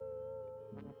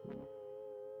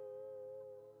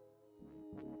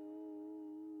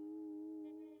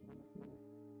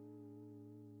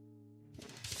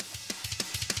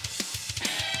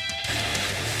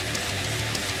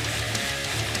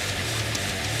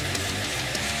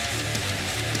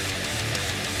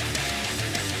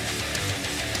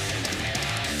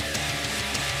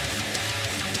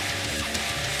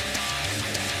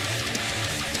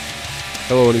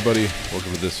Hello, anybody.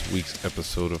 Welcome to this week's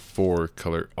episode of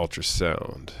 4-Color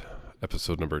Ultrasound,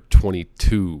 episode number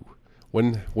 22.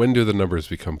 When do the numbers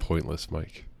become pointless,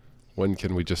 Mike? When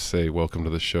can we just say welcome to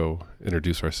the show,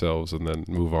 introduce ourselves, and then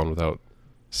move on without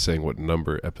saying what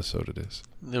number episode it is?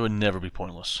 It would never be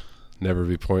pointless. Never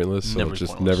be pointless, Never so be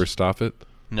just pointless. never stop it?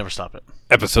 Never stop it.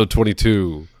 Episode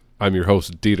 22. I'm your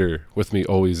host, Dieter. With me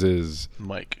always is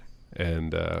Mike.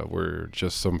 And we're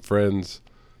just some friends.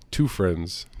 Two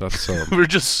friends, not some. We're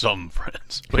just some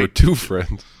friends. We're Wait, two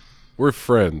friends. We're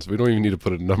friends. We don't even need to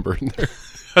put a number in there.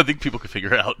 I think people can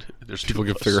figure out. There's People two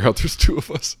can of us. figure out there's two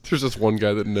of us. There's just one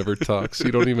guy that never talks.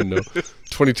 You don't even know.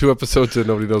 22 episodes in,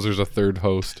 nobody knows there's a third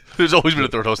host. There's always been a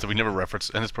third host that we never reference,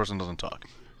 and this person doesn't talk.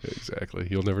 Exactly.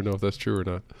 You'll never know if that's true or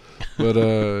not. But,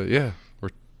 yeah, we're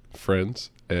friends,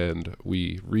 and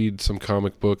we read some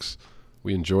comic books.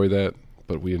 We enjoy that,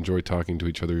 but we enjoy talking to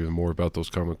each other even more about those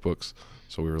comic books.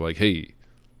 So we were like, hey,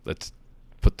 let's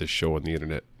put this show on the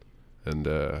internet,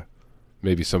 and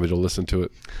maybe somebody will listen to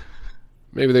it.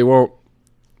 Maybe they won't.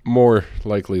 More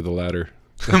likely the latter.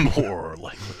 More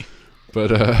likely.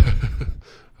 But I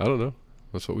don't know.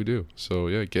 That's what we do. So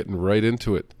yeah, getting right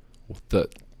into it. The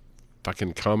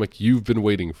fucking comic you've been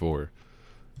waiting for.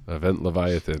 Event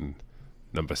Leviathan,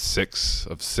 number 6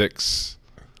 of 6.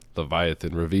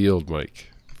 Leviathan revealed,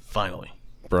 Mike. Finally.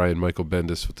 Brian Michael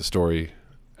Bendis with the story.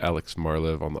 Alex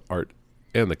Marlev on the art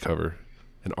and the cover.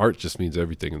 And art just means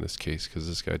everything in this case because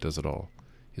this guy does it all.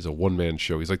 He's a one-man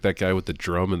show. He's like that guy with the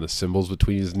drum and the cymbals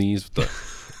between his knees with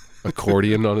the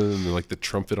accordion on it and like the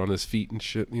trumpet on his feet and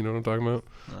shit. You know what I'm talking about?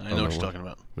 I know what you're talking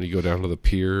about. When you go down to the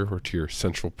pier or to your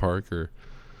Central Park or...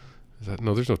 Is that,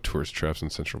 no, there's no tourist traps in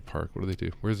Central Park. What do they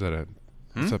do? Where's that at?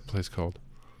 What's that place called?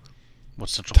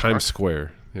 What's Central Times Park?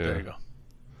 Square. Yeah. There you go.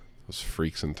 Those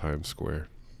freaks in Times Square.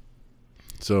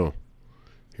 So,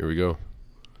 here we go.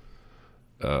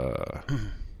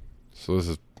 So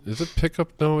this is it pick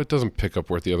up? No, it doesn't pick up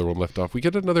where the other one left off. We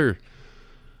get another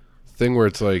thing where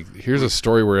it's like, here's a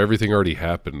story where everything already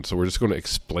happened, so we're just going to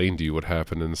explain to you what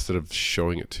happened instead of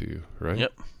showing it to you, right?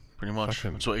 Yep, pretty much.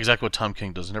 Fucking- That's exactly what Tom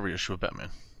King does in every issue of Batman.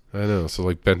 I know. So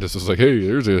like Bendis was like, hey,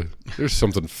 there's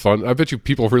something fun. I bet you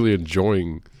people really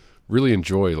enjoy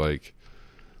like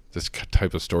this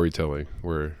type of storytelling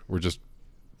where we're just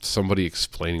somebody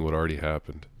explaining what already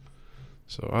happened.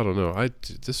 So I don't know.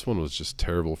 This one was just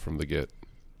terrible from the get.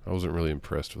 I wasn't really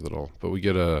impressed with it all. But we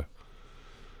get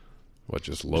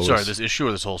just Lois. Sorry, this issue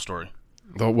or this whole story?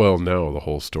 Oh, well, no, the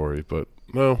whole story. But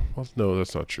no,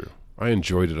 that's not true. I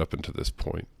enjoyed it up until this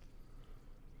point.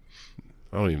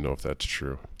 I don't even know if that's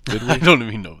true. Did I we? don't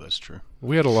even know if that's true.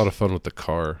 We had a lot of fun with the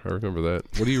car. I remember that.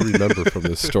 What do you remember from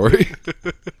this story?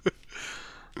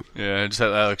 Yeah, I just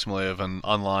had Alex Maleev and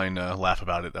online laugh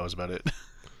about it. That was about it.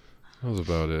 That was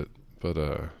about it. But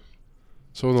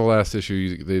so in the last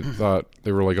issue, they thought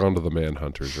they were like onto the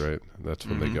Manhunters, right? And that's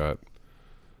when they got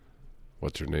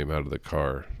what's her name out of the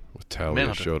car with Talia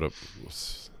Manhunter. showed up.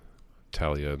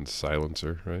 Talia and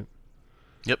Silencer, right?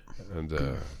 Yep. And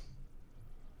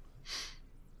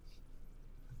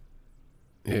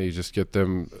yeah, you just get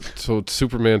them. So it's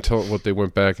Superman tell what they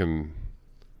went back and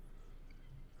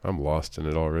I'm lost in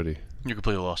it already. You're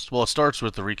completely lost. Well, it starts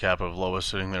with the recap of Lois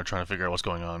sitting there trying to figure out what's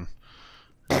going on,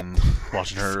 and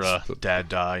watching her dad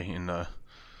die in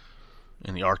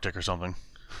the Arctic or something.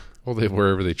 Well,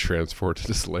 wherever they transported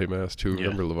this lame ass to. Yeah.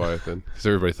 Remember Leviathan? Because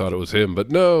everybody thought it was him, but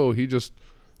no, he just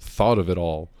thought of it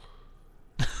all,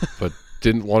 but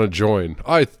didn't want to join.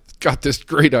 I got this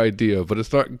great idea, but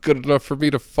it's not good enough for me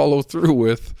to follow through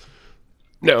with.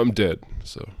 Now I'm dead.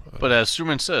 So, But as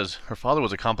Superman says, her father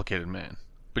was a complicated man,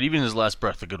 but even in his last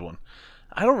breath, a good one.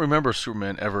 I don't remember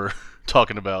Superman ever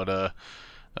talking about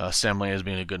Sam Lane as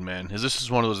being a good man. Is this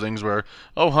just one of those things where,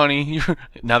 oh honey,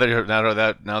 now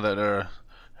that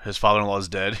his father-in-law is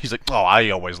dead, he's like, oh, I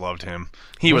always loved him.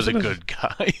 He was a good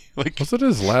guy. Like, was it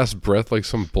his last breath? Like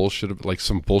some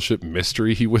bullshit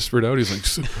mystery he whispered out. He's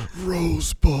like,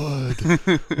 Rosebud.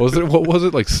 What was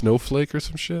it like Snowflake or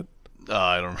some shit?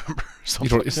 I don't remember. You Something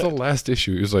know, like it's that. the last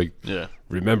issue. It was like, Yeah.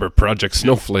 remember Project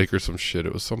Snowflake or some shit.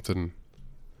 It was something.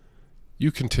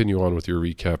 You continue on with your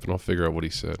recap, and I'll figure out what he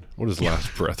said. What his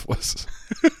last breath was.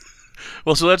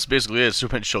 Well, so that's basically it.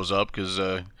 Superman shows up because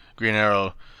Green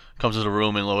Arrow comes to the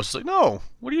room, and Lois is like, no,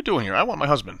 what are you doing here? I want my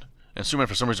husband. And Superman,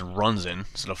 for some reason, runs in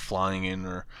instead of flying in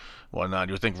or whatnot.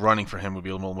 You would think running for him would be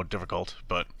a little more difficult.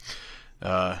 But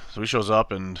so he shows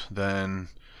up, and then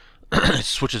it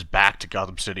switches back to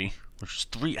Gotham City, which was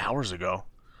 3 hours ago,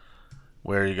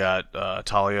 where you got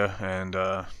Talia and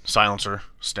Silencer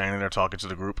standing there talking to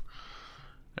the group.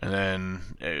 And then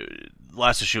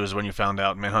last issue is when you found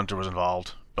out Manhunter was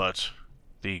involved, but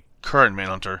the current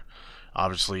Manhunter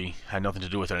obviously had nothing to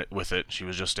do with it. She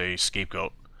was just a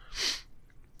scapegoat.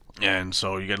 And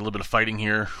so you get a little bit of fighting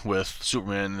here with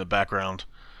Superman in the background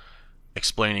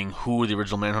explaining who the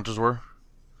original Manhunters were.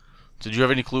 Did you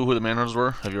have any clue who the Manhunters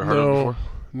were? Have you ever heard of them before?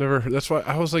 Never. That's why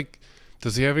I was like,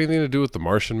 does he have anything to do with the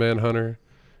Martian Manhunter?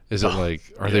 Is it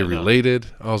are they related?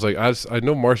 No. I was like, I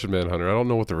know Martian Manhunter. I don't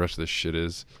know what the rest of this shit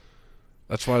is.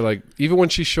 That's why, like, even when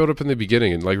she showed up in the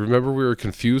beginning, and like, remember we were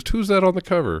confused. Who's that on the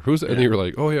cover? Who's that? Yeah. And you were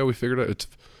like, oh yeah, we figured out it's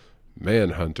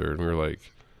Manhunter, and we were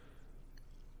like,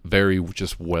 very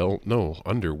just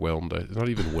underwhelmed. Not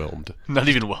even whelmed. Not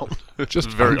even whelmed. Just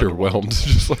very underwhelmed.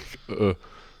 Just like,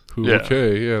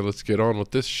 okay, yeah, let's get on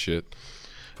with this shit.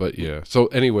 But yeah. So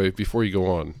anyway, before you go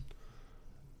on,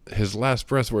 his last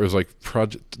breath where it was like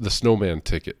the snowman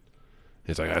ticket.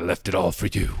 He's like, I left it all for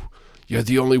you. You're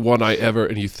the only one I ever,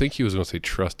 and you think he was going to say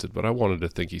trusted, but I wanted to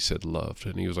think he said loved,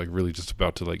 and he was like really just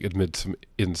about to like admit some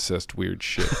incest weird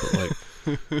shit, but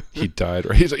like he died,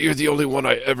 right? He's like, you're the only one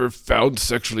I ever found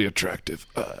sexually attractive.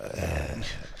 What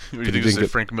do you think is a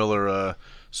Frank Miller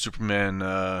Superman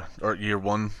or Year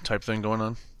One type thing going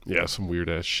on? Yeah, some weird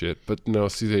ass shit. But no,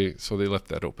 see, they left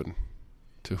that open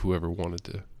to whoever wanted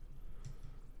to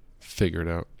figure it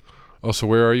out. Oh, so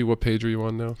where are you? What page are you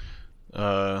on now?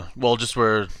 Well, just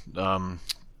where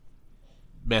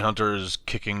Manhunter is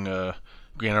kicking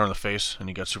Green Arrow in the face, and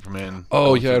you got Superman.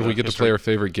 Oh yeah, and we get to play our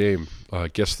favorite game,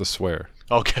 Guess the Swear.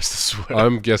 Oh, Guess the Swear.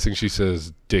 I'm guessing she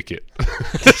says "dick it."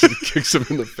 She kicks him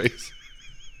in the face.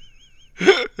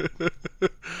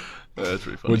 That's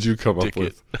pretty funny. What'd you come up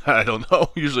with? I don't know.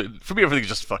 Usually, for me, everything's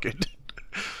just fuck it.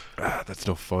 That's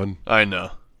no fun. I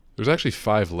know. There's actually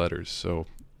 5 letters, so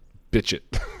bitch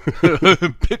it.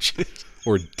 Bitch it.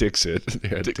 Or dicks it.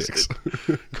 Yeah, dicks. Dicks.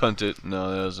 Cunt it.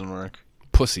 No, that doesn't work.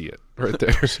 Pussy it. Right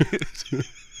there.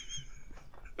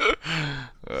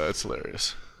 That's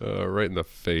hilarious. Right in the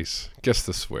face. Guess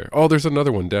the Swear. Oh, there's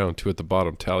another one down, too, at the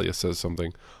bottom. Talia says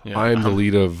something. Yeah, I am the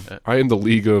league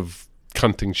of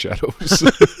cunting shadows.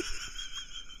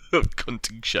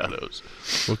 Cunting shadows.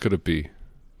 What could it be?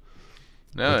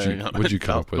 No, what'd you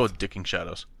come up with? Go with dicking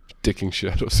shadows. Dicking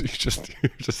shadows.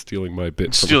 You're just stealing my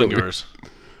bit. Stealing yours.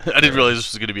 I didn't realize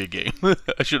this was going to be a game.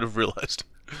 I should have realized.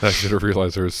 I should have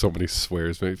realized there was so many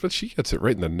swears. Maybe, but she gets it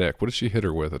right in the neck. What did she hit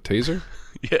her with? A taser?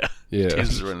 Yeah.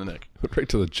 Tasers her right in the neck. Right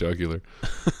to the jugular.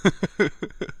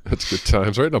 That's good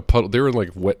times. Right in a puddle. They were in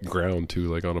like wet ground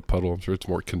too, like on a puddle. I'm sure it's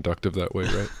more conductive that way,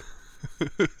 right?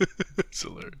 It's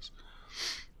hilarious.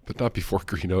 But not before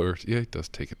Green Arrow. Yeah, he does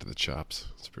take it to the chops.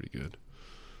 It's pretty good.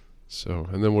 So,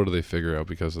 and then what do they figure out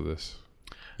because of this?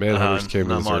 Manhunters came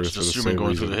to this earth for the same going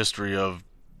reason. Through the history of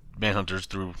Manhunters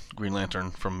through Green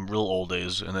Lantern from real old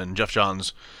days, and then Jeff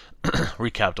Johns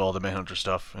recapped all the Manhunter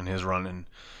stuff in his run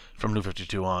from New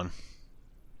 52 on.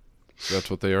 So that's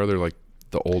what they are. They're like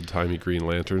the old-timey Green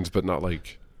Lanterns, but not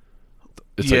like...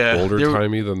 It's like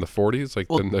older-timey than the 40s? Like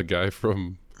than the guy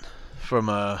from... From,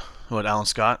 Alan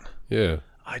Scott? Yeah.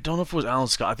 I don't know if it was Alan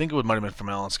Scott. I think it might have been from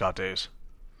Alan Scott days.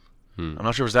 I'm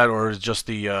not sure if it was that or it was just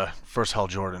the first Hal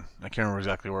Jordan. I can't remember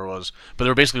exactly where it was. But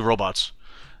they were basically robots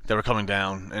that were coming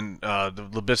down. And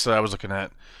the bits that I was looking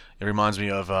at, it reminds me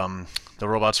of the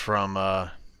robots from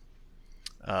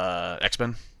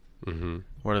X-Men. Mm-hmm.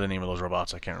 What are the name of those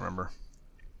robots? I can't remember.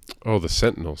 Oh, the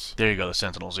Sentinels. There you go, the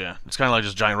Sentinels, yeah. It's kind of like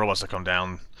just giant robots that come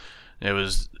down. It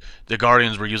was... The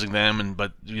Guardians were using them,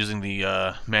 but using the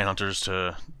Manhunters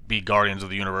to be Guardians of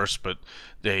the Universe, but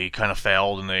they kind of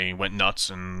failed and they went nuts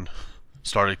and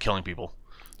started killing people.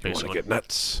 You want to get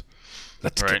nuts?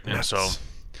 Let's get nuts. And so,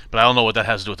 but I don't know what that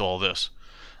has to do with all of this.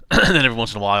 And then every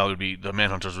once in a while, the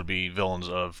Manhunters would be villains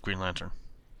of Green Lantern.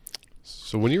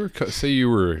 So when you were say you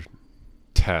were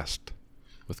tasked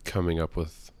with coming up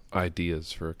with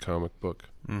ideas for a comic book,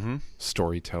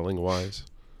 storytelling wise,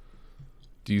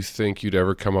 do you think you'd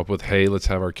ever come up with, hey, let's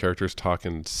have our characters talk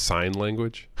in sign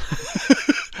language?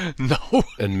 No.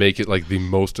 And make it like the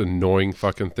most annoying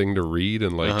fucking thing to read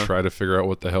and like try to figure out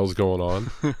what the hell's going on?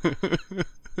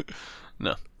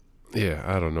 No. Yeah,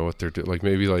 I don't know what they're doing. Like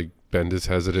maybe like Bendis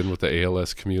has it in with the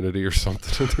ALS community or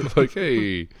something. And they're like,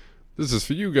 hey, this is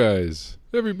for you guys.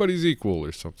 Everybody's equal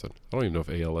or something. I don't even know if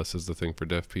ALS is the thing for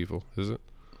deaf people, is it?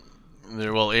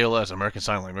 Well, ALS, American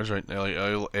Sign Language, right?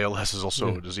 ALS is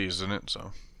also a disease, isn't it?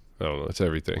 So I don't know. It's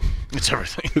everything. It's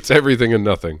everything. It's everything and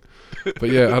nothing. But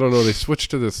yeah, I don't know. They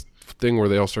switched to this thing where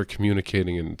they all start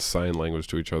communicating in sign language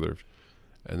to each other.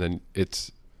 And then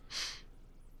it's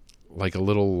like a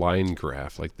little line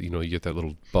graph. Like, you know, you get that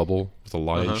little bubble with a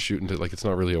line shooting to, like, it's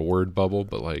not really a word bubble,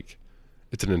 but like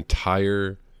it's an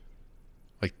entire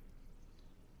like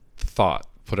thought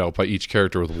put out by each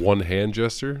character with one hand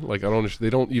gesture. Like, I don't understand. They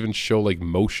don't even show like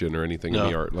motion or anything in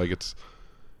the art. Like, it's,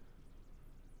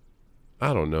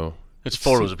 I don't know. It's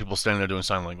photos of people standing there doing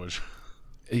sign language.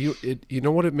 You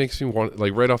know what it makes me want?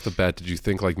 Like, right off the bat, did you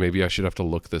think like maybe I should have to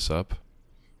look this up?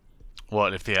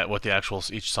 What the actual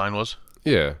each sign was?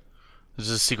 Yeah. Is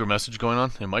this a secret message going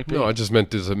on? It might be. No, I just meant,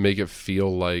 does it make it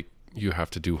feel like you have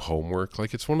to do homework?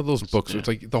 Like, it's one of those books. Yeah. It's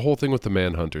like the whole thing with the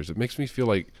Manhunters. It makes me feel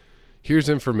like, here's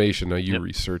information, now you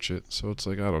research it. So it's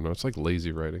like, I don't know. It's like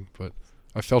lazy writing, but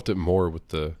I felt it more with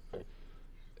the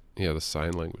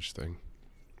sign language thing.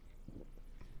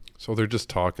 So they're just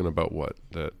talking about what?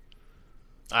 That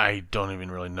I don't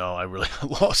even really know. I really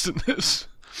got lost in this.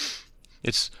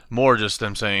 It's more just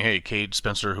them saying, hey, Kate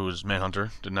Spencer, who is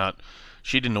Manhunter,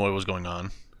 she didn't know what was going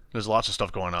on. There's lots of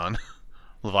stuff going on.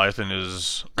 Leviathan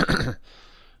is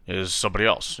somebody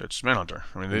else. It's Manhunter.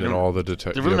 I mean, they're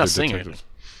really not saying anything.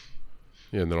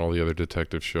 Yeah, and then all the other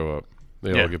detectives show up.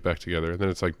 They all get back together, and then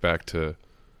it's like back to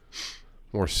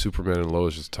more Superman and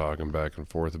Lois just talking back and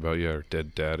forth about our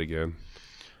dead dad again.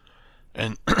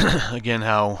 And again,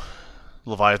 how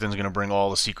Leviathan's going to bring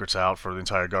all the secrets out for the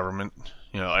entire government.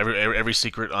 You know, every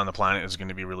secret on the planet is going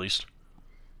to be released.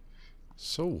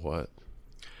 So what?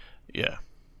 Yeah.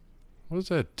 What does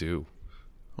that do?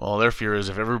 Well, their fear is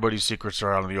if everybody's secrets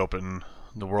are out in the open,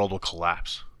 the world will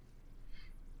collapse.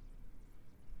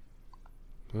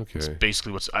 Okay. It's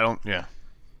basically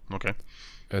okay.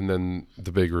 And then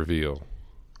the big reveal.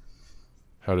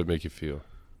 How did it make you feel?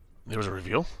 There was a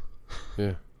reveal?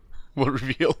 Yeah. What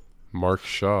reveal? Mark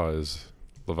Shaw is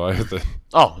Leviathan.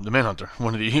 Oh, the Manhunter.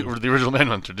 One of the original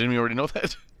Manhunter. Didn't we already know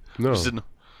that? No.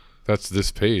 That's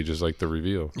this page is like the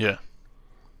reveal. Yeah.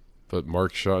 But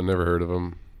Mark Shaw, never heard of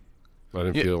him.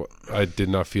 I did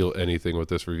not feel anything with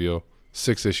this reveal.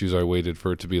 6 issues I waited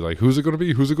for it to be like, who's it going to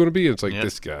be? Who's it going to be? And it's like,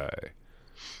 this guy.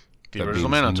 The original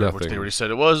Manhunter, which they already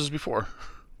said it was before.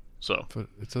 So. But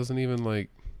it doesn't even like...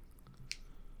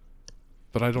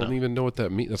 But I don't even know what that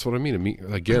means. That's what I mean.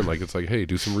 Again, like, it's like, hey,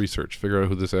 do some research. Figure out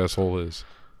who this asshole is.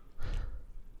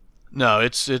 No,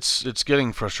 it's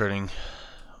getting frustrating.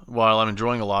 While I'm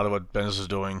enjoying a lot of what Bendis is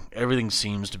doing, everything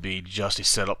seems to be just a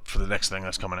setup for the next thing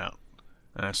that's coming out.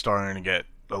 And it's starting to get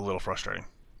a little frustrating.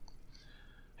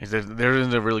 There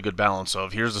isn't a really good balance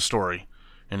of, here's the story,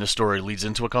 and this story leads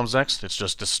into what comes next. It's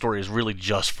just, this story is really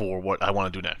just for what I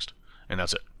want to do next. And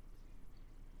that's it.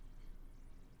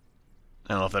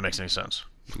 I don't know if that makes any sense.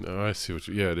 No, I see what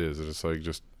you... Yeah, it is. It's like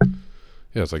just...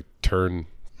 Yeah, it's like turns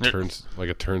like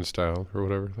a turnstile or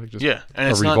whatever. Like just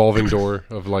and a revolving door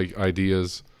of like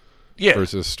ideas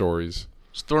versus stories.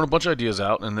 Just throwing a bunch of ideas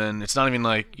out, and then it's not even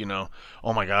like,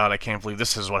 oh my god, I can't believe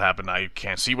this is what happened. I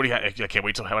can't see I can't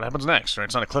wait till what happens next. Right?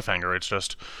 It's not a cliffhanger. It's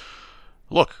just,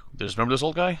 look, remember this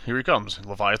old guy? Here he comes.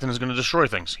 Leviathan is going to destroy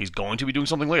things. He's going to be doing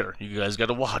something later. You guys got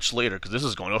to watch later, because this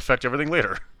is going to affect everything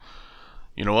later.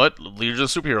 You know what?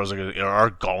 Legions of Superheroes are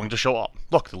going to show up.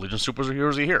 Look, the Legions of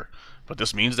Superheroes are here. But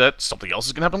this means that something else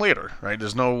is going to happen later, right?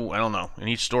 There's no, I don't know. In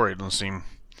each story, it doesn't seem...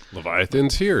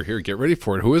 Leviathan's here. Here, get ready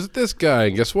for it. Who is it, this guy?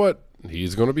 And guess what?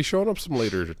 He's going to be showing up some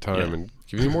later time and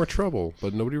giving you more trouble.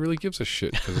 But nobody really gives a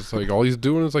shit, because it's like all he's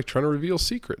doing is like trying to reveal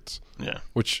secrets. Yeah.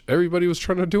 Which everybody was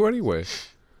trying to do anyway.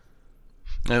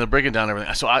 And they're breaking down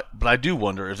everything. But I do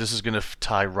wonder if this is going to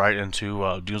tie right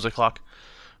into Doomsday Clock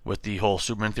with the whole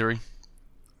Superman theory.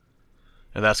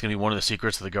 And that's going to be one of the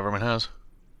secrets that the government has.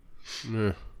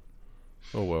 Yeah.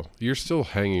 Oh, well. You're still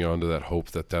hanging on to that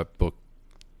hope that book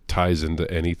ties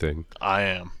into anything. I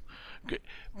am.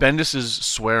 Bendis is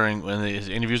swearing, in his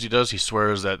interviews he does, he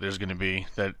swears that there's going to be,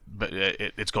 that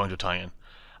it's going to tie in.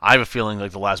 I have a feeling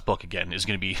like the last book, again, is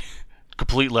going to be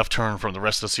complete left turn from the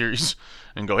rest of the series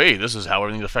and go, hey, this is how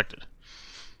everything's affected.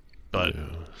 But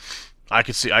I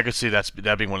could see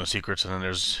that being one of the secrets, and then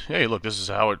there's, hey, look, this is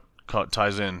how it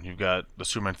ties in. You've got the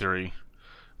Superman theory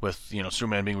with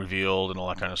Superman being revealed and all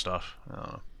that kind of stuff.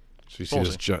 So you see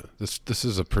this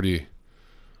is a pretty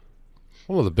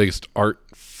one of the biggest art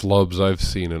flubs I've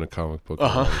seen in a comic book. You're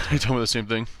talking about the same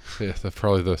thing? Yeah, that's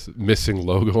probably the missing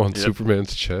logo on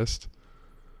Superman's chest.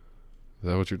 Is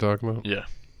that what you're talking about? Yeah.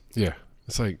 Yeah.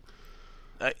 It's like,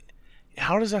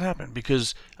 how does that happen?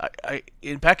 Because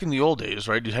back in the old days,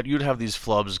 right, you'd have these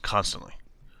flubs constantly.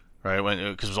 Right,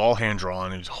 because it was all hand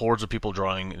drawn, and there's hordes of people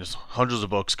drawing, and there's hundreds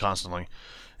of books constantly,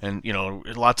 and a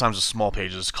lot of times it's small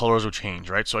pages, colors would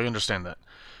change, right? So I understand that,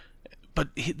 but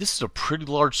this is a pretty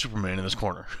large Superman in this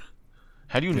corner.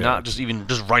 How do you not just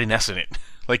write an S in it,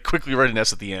 like quickly write an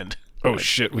S at the end? Oh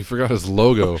shit, we forgot his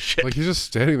logo. Like he's just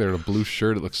standing there in a blue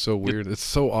shirt. It looks so weird. It's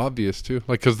so obvious too,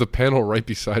 like because the panel right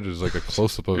beside it is like a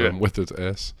close up of him with his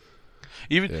S.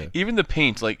 Even the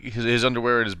paint, like his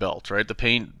underwear and his belt, right? The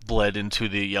paint bled into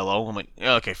the yellow. I'm like,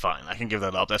 yeah, okay, fine, I can give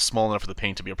that up. That's small enough for the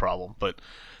paint to be a problem. But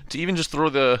to even just throw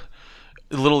the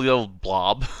little yellow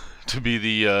blob to be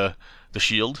the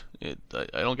shield, I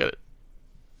don't get it.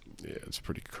 Yeah, it's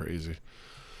pretty crazy.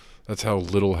 That's how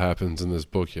little happens in this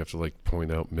book. You have to like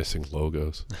point out missing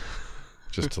logos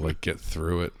just to like get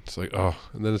through it. It's like, oh,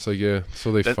 and then it's like, yeah,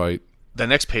 so they fight. The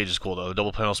next page is cool though. The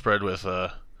double panel spread with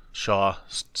Shaw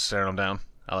staring him down.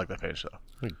 I like that page though.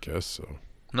 I guess so.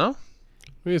 No? I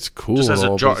mean, it's cool. Just as and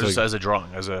a all, just like, as a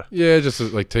drawing, yeah, just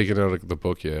like taking out like, the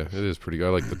book. Yeah, it is pretty good. I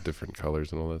like the different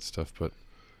colors and all that stuff. But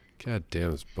god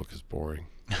damn, this book is boring.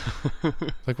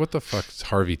 Like, what the fuck is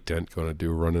Harvey Dent gonna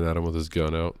do running at him with his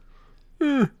gun out?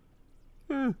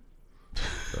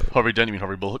 Harvey Dent, you mean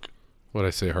Harvey Bullock? What'd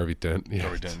I say, Harvey Dent? Yeah,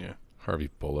 Harvey Dent, yeah. Harvey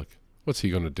Bullock. What's he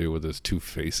gonna do with his two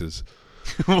faces?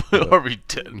 Harvey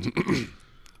Dent.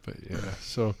 But yeah,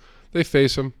 so they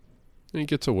face him, and he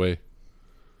gets away.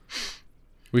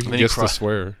 We can guess the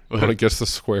swear. Want to guess the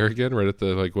swear again? Right at the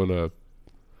like when a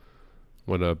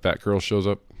Batgirl shows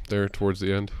up there towards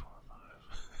the end.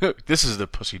 This is the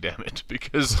pussy damn it,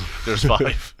 because there's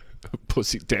 5.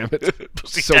 Pussy damn it.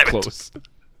 Pussy So damn close.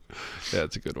 Yeah,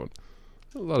 it's a good one.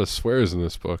 A lot of swears in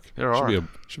this book. There are.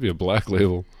 Should be a black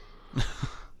label.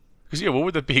 Because, yeah, what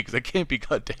would that be? Because that can't be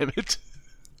God damn it.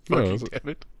 No, Fucking damn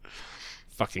it.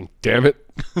 Fucking damn it.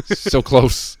 So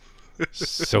close.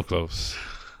 So close.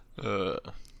 So,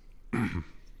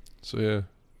 yeah.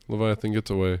 Leviathan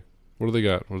gets away. What do they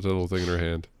got? What's that little thing in her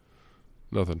hand?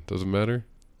 Nothing. Doesn't matter.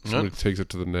 Somebody takes it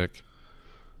to the neck.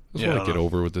 I just want to get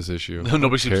over with this issue.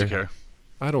 Nobody seems to care.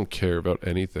 I don't care about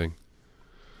anything.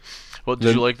 Well,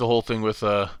 did you like the whole thing with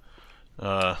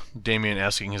Damien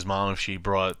asking his mom if she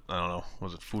brought, I don't know,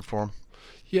 was it food for him?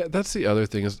 Yeah, that's the other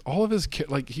thing is all of his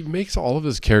he makes all of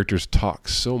his characters talk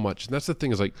so much, and that's the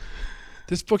thing is like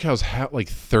this book has like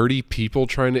 30 people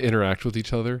trying to interact with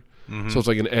each other, so it's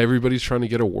like and everybody's trying to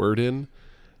get a word in,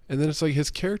 and then it's like his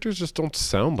characters just don't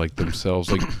sound like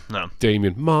themselves. Like No.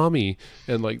 Damien, mommy,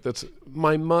 and like that's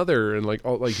my mother, and like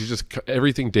all like he's just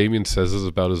everything Damien says is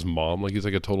about his mom. Like he's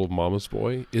like a total mama's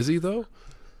boy. Is he though?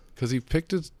 Because he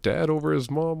picked his dad over his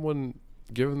mom when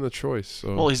given the choice.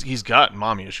 So. Well, he's got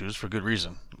mommy issues for good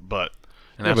reason, but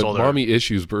that's all mommy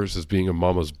issues versus being a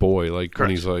mama's boy. Like when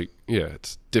he's like, yeah,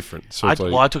 it's different. So it's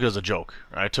I took it as a joke.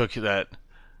 I took that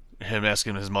him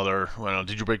asking his mother, well,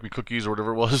 did you bake me cookies or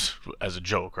whatever it was, as a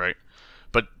joke, right?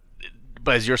 But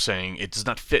as you're saying, it does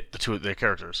not fit the two of their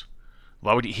characters.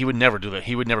 Why would he would never do that?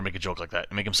 He would never make a joke like that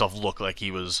and make himself look like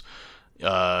he was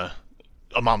a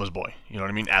mama's boy. You know what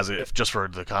I mean? As if just for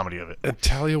the comedy of it. And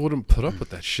Talia wouldn't put up with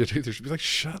that shit either. She'd be like,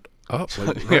 "Shut up!"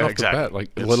 Like right yeah, off exactly. the bat.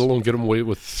 Like, let alone get him away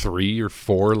with 3 or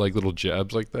 4 like little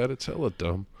jabs like that. It's hella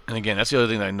dumb. And again, that's the other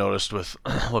thing that I noticed with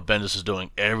what Bendis is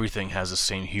doing. Everything has the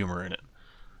same humor in it,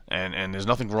 and there's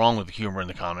nothing wrong with the humor in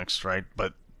the comics, right?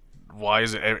 But why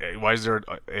is there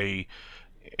a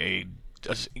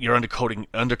you're undercutting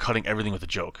everything with a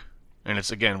joke? And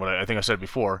it's, again, what I think I said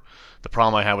before, the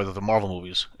problem I have with the Marvel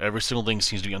movies. Every single thing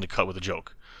seems to be undercut with a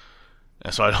joke.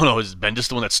 And so I don't know, is Bendis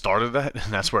the one that started that?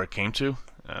 And that's where it came to?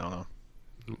 I don't know.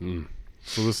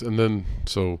 Mm-hmm.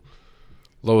 So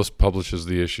Lois publishes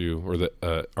the issue, or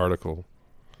the article,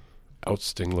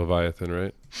 Ousting Leviathan,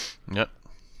 right? Yep.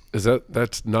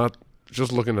 That's not,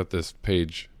 just looking at this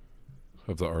page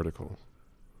of the article,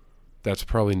 that's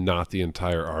probably not the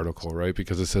entire article, right?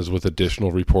 Because it says with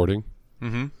additional reporting.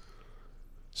 Mm-hmm.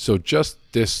 So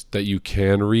just this that you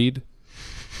can read,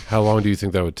 how long do you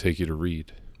think that would take you to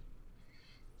read?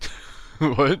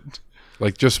 What?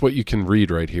 Like just what you can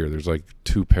read right here. There's like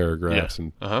 2 paragraphs. Yeah.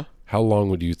 And how long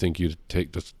would you think you'd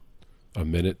take? Just a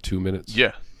minute, 2 minutes?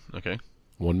 Yeah. Okay.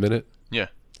 1 minute? Yeah.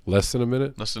 Less than a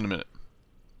minute? Less than a minute.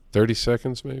 30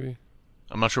 seconds maybe?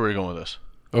 I'm not sure where you're going with this.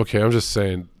 Okay, I'm just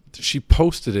saying. She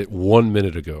posted it 1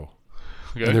 minute ago.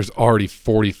 Okay. And there's already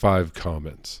 45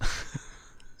 comments.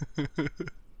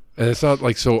 And it's not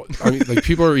like, so, I mean, like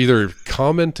people are either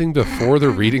commenting before they're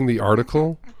reading the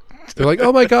article. They're like,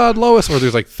 oh my God, Lois. Or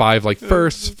there's like 5, like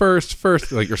first,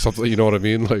 like, or something, you know what I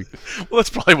mean? Like, well, that's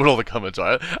probably what all the comments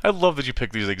are. I love that you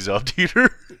pick these things up, Dieter.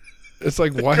 It's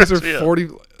like, why is there 40,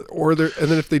 or there, and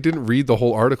then if they didn't read the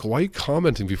whole article, why are you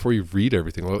commenting before you read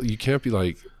everything? Well, you can't be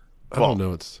like, I don't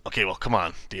know. It's okay. Well, come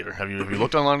on, Dieter. Have you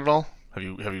looked online at all? Have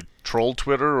you trolled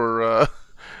Twitter or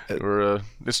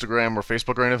Instagram or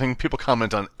Facebook or anything? People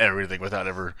comment on everything without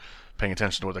ever paying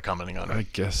attention to what they're commenting on. I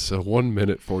guess so. 1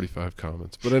 minute, 45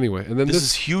 comments. But anyway, and then this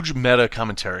is huge meta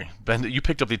commentary. Ben, you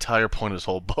picked up the entire point of this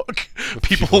whole book.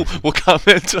 People will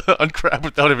comment on crap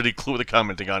without having any clue what they're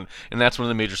commenting on, and that's one of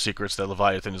the major secrets that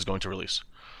Leviathan is going to release.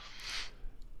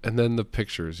 And then the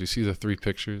pictures. You see the 3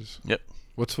 pictures? Yep.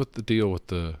 What's with the deal with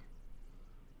the...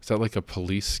 Is that like a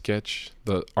police sketch?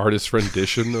 The artist's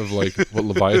rendition of like what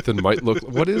Leviathan might look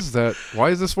like? What is that? Why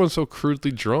is this one so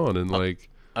crudely drawn and like...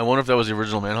 I wonder if that was the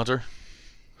original Manhunter.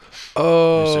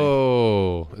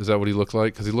 Oh, is that what he looked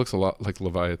like? Because he looks a lot like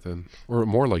Leviathan. Or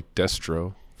more like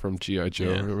Destro from G.I. Joe.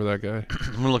 Yeah. Remember that guy?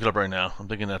 I'm going to look it up right now. I'm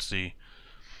thinking that's the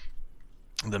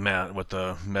man what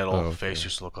the metal face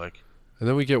used to look like. And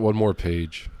then we get one more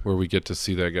page where we get to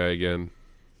see that guy again.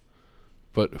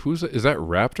 But is that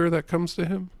Raptor that comes to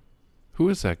him? Who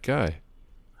is that guy?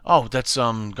 Oh, that's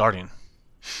Guardian.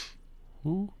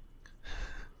 Who?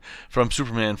 From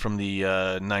Superman from the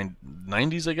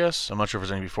 90s, I guess. I'm not sure if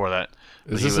there's any before that.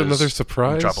 Is this another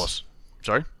surprise? Metropolis.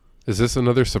 Sorry? Is this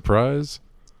another surprise?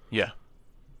 Yeah.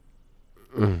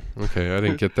 Okay, I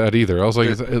didn't get that either. I was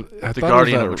like, the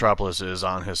Guardian of Metropolis is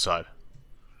on his side.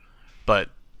 But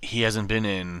he hasn't been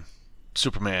in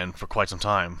Superman for quite some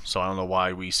time, so I don't know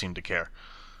why we seem to care.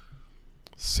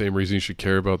 Same reason you should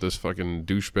care about this fucking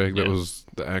douchebag that was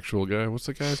the actual guy. What's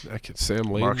the guy's name? Sam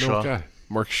Lane? Mark Shaw. Guy.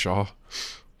 Mark Shaw.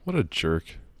 What a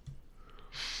jerk.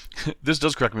 This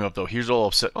does crack me up, though. He's all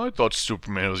upset. Oh, I thought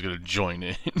Superman was going to join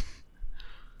in.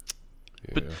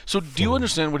 But so, do you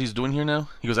understand what he's doing here now?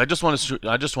 He goes, I just wanted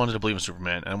to believe in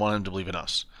Superman, and I want him to believe in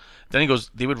us. Then he goes,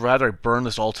 they would rather I burn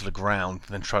this all to the ground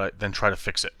than try to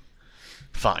fix it.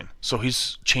 Fine. So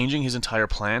he's changing his entire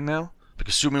plan now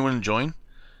because Superman wouldn't join.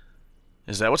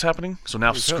 Is that what's happening? So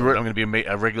now, screw it. I'm going to be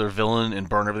a regular villain and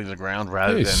burn everything to the ground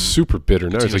rather than. He's super bitter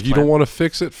now. He's like, you don't want to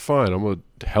fix it? Fine, I'm going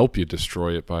to help you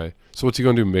destroy it by. So what's he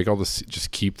going to do? Make all the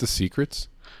just keep the secrets?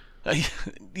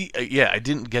 Yeah, I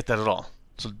didn't get that at all.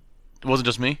 So it wasn't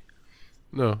just me.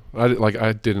 No,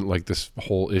 I didn't like this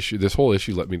whole issue. This whole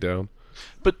issue let me down.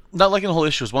 But not liking the whole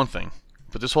issue is one thing.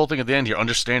 But this whole thing at the end here,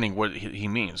 understanding what he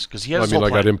means, because he has. I mean,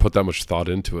 like, I didn't put that much thought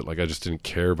into it. Like, I just didn't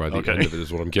care by the end of it.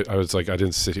 Is what I'm getting. I was like, I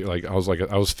didn't sit here. Like, I was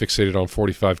fixated on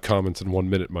 45 comments in 1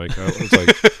 minute, Mike. I was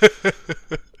like,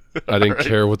 I didn't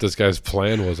care what this guy's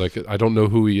plan was. Like, I don't know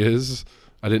who he is.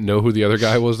 I didn't know who the other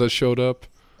guy was that showed up.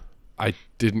 I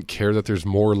didn't care that there's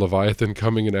more Leviathan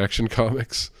coming in Action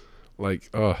Comics. Like,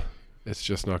 it's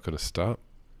just not going to stop.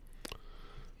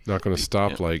 Not going to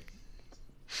stop. Yeah. Like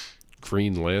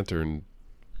Green Lantern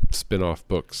spin-off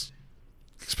books,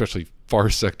 especially Far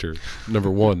Sector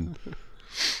 #1.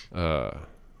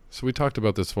 So we talked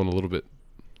about this one a little bit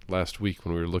last week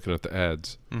when we were looking at the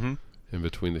ads in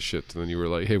between the shit, and then you were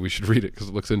like, hey, we should read it because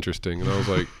it looks interesting. And I was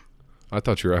like, I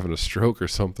thought you were having a stroke or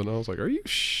something. I was like, are you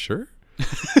sure?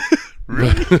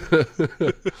 Really?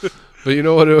 But you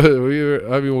know what?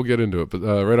 We'll get into it. But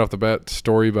right off the bat,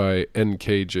 story by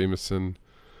N.K. Jameson,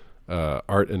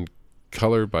 art and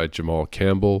color by Jamal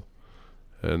Campbell.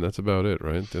 And that's about it,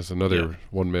 right? There's another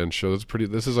one-man show.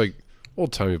 This is like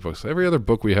old-timey books. Every other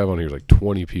book we have on here is like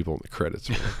 20 people in the credits.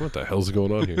 We're like, what the hell's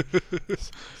going on here?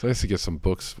 It's nice to get some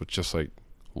books with just like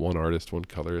one artist, one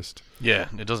colorist. Yeah,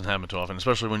 it doesn't happen too often,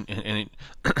 especially when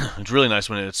it's really nice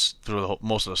when it's through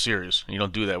most of the series. You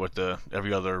don't do that with the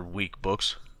every other week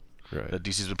books that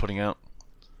DC's been putting out.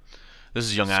 This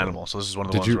is Young Animal, so this is one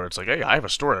of the ones where it's like, hey, I have a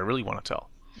story I really want to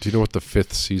tell. Do you know what the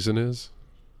 5th season is?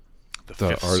 The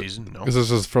 5th season? No. Because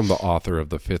this is from the author of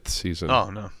the 5th season. Oh,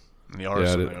 no. And the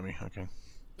artist of Naomi. Okay.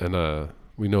 And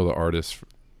we know the artist,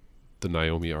 the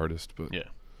Naomi artist, but yeah.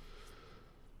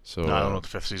 So no, I don't know what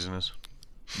the 5th season is.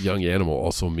 Young Animal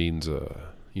also means,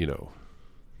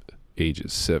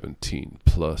 ages 17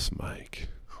 plus, Mike.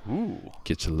 Ooh.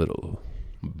 Gets a little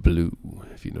blue,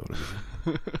 if you know what I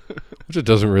mean. Which it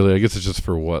doesn't really. I guess it's just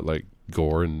for what, like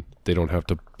gore, and they don't have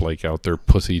to blank out their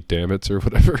pussy dammits or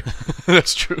whatever.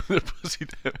 That's true. Their pussy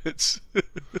dammits.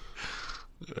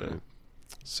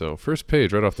 So first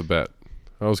page right off the bat,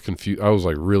 I was confused. I was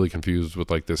like really confused with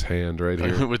like this hand right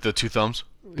here with the 2 thumbs.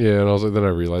 Yeah, and I was like, then I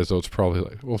realized, it's probably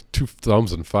like 2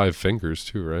 thumbs and 5 fingers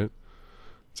too, right?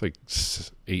 It's like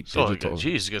 8 digital.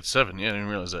 Geez, you got 7. Yeah, I didn't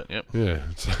realize that. Yep. Yeah,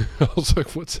 I was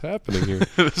like, what's happening here?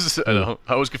 I know.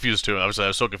 I was confused too. Obviously, I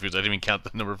was so confused. I didn't even count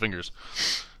the number of fingers.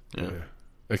 Yeah.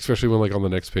 Especially when, like, on the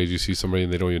next page you see somebody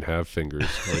and they don't even have fingers.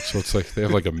 Like, so it's like they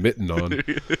have like a mitten on.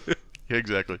 Yeah,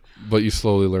 exactly. But you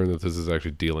slowly learn that this is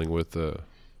actually dealing with,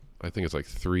 I think it's like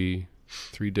three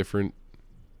different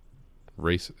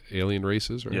alien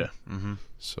races, right? Yeah. Mm-hmm.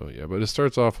 So yeah, but it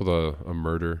starts off with a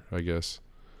murder, I guess.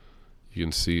 You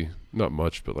can see not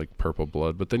much, but like purple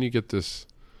blood. But then you get this.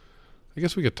 I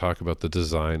guess we could talk about the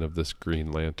design of this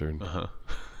Green Lantern. Uh-huh.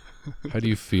 How do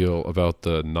you feel about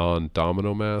the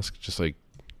non-domino mask? Just like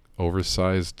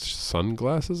oversized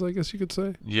sunglasses, I guess you could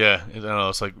say. Yeah, I don't know.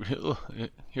 It's like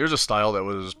here's a style that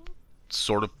was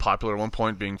sort of popular at one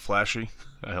point, being flashy.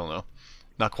 I don't know.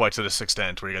 Not quite to this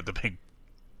extent where you got the big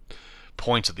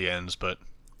points at the ends, but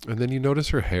And then you notice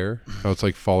her hair, how it's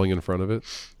like falling in front of it.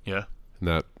 yeah.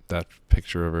 And that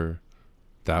picture of her,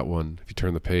 that one, if you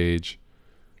turn the page,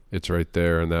 it's right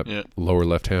there in that lower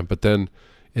left hand. But then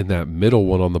in that middle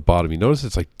one on the bottom, you notice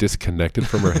it's like disconnected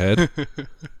from her head.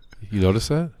 You notice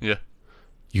that? Yeah.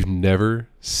 You never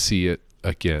see it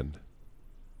again.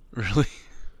 Really?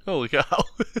 Holy cow.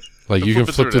 Like you can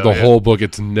flip through the whole book.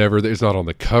 It's never there. It's not on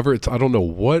the cover. I don't know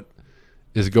what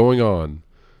is going on.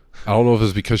 I don't know if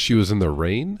it's because she was in the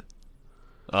rain.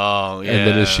 Oh, yeah. And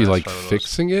then is she like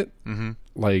fixing it? Mm-hmm.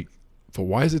 Like, but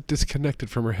why is it disconnected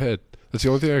from her head? That's the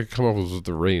only thing I could come up with was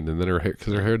the rain. And then her hair,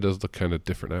 because her hair does look kind of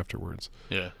different afterwards.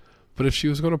 Yeah. But if she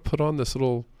was going to put on this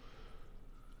little,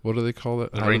 what do they call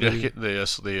that? The rain jacket,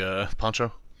 the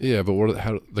poncho. Yeah, but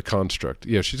the construct?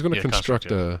 Yeah, she's going to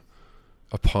construct a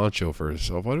poncho for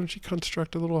herself. Why don't she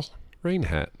construct a little rain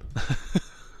hat?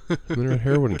 And then her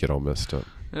hair wouldn't get all messed up.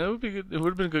 Yeah, it would be good. It would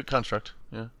have been a good construct.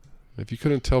 Yeah. If you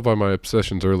couldn't tell by my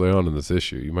obsessions early on in this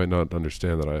issue, you might not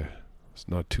understand that I was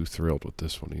not too thrilled with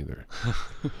this one either.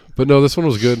 But no, this one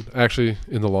was good. Actually,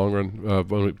 in the long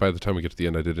run, by the time we get to the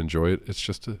end, I did enjoy it. It's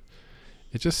just it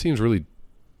just seems really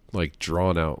like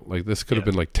drawn out. Like this could have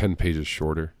been like 10 pages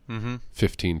shorter,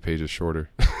 15 pages shorter.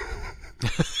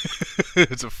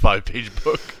 It's a 5-page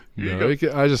book.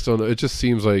 I just don't know. It just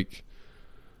seems like,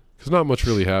 because not much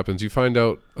really happens. You find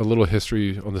out a little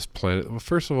history on this planet. Well,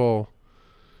 first of all,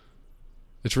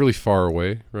 it's really far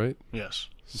away, right? Yes.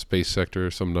 Space sector,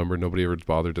 some number. Nobody ever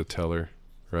bothered to tell her,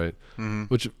 right? Mm-hmm.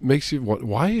 Which makes you want,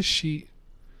 why is she,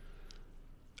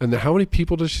 and how many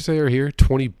people does she say are here?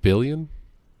 20 billion?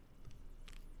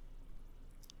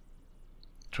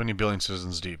 20 billion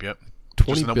citizens deep, yep.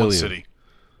 20 just in that billion. one city.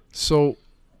 So,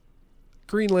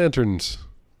 Green Lanterns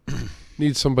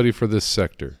need somebody for this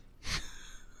sector.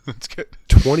 That's good.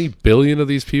 20 billion of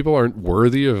these people aren't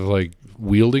worthy of like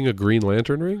wielding a Green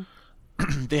Lantern ring?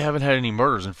 They haven't had any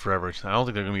murders in forever. I don't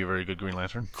think they're going to be a very good Green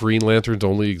Lantern. Green Lanterns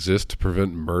only exist to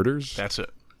prevent murders? That's it.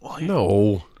 Well, yeah.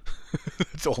 No.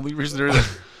 That's the only reason they're there.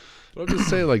 I'm just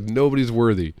saying, like, nobody's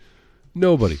worthy.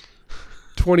 Nobody.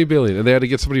 20 billion. And they had to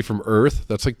get somebody from Earth.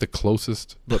 That's like the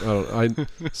closest. But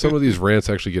some of these rants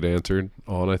actually get answered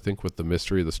on, I think, with the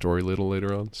mystery of the story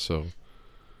later on. So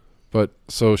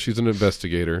she's an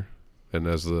investigator. And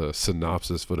as the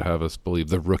synopsis would have us believe,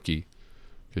 the rookie,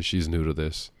 because she's new to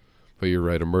this. But you're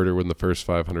right, a murder within the first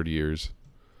 500 years.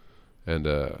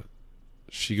 And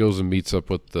she goes and meets up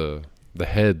with the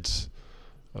heads.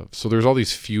 So there's all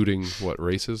these feuding,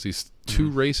 races? These two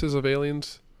races of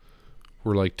aliens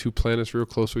were like two planets real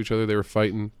close to each other. They were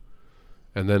fighting.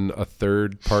 And then a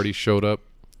third party showed up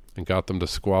and got them to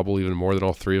squabble even more. Then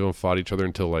all three of them fought each other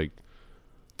until like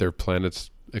their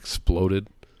planets exploded,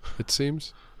 it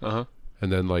seems. Uh-huh.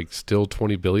 And then like still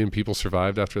 20 billion people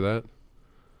survived after that.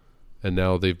 And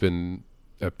now they've been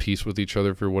at peace with each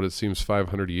other for what it seems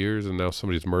 500 years. And now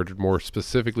somebody's murdered. More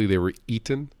specifically, they were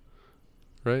eaten,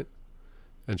 right?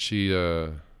 And she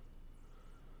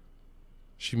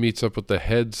meets up with the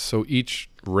heads. So each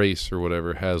race or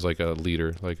whatever has like a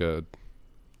leader, like a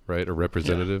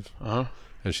representative. Yeah. Uh-huh.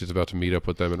 And she's about to meet up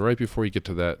with them. And right before you get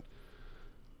to that,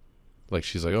 like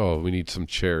she's like, oh, we need some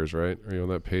chairs, right? Are you on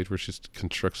that page where she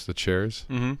constructs the chairs?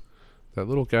 Mm-hmm. That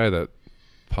little guy that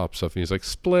pops up and he's like,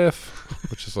 spliff,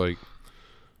 which is like,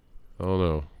 I don't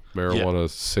know, marijuana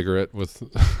cigarette with,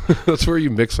 that's where you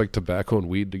mix like tobacco and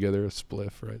weed together, a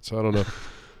spliff, right? So I don't know.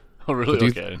 Oh, really?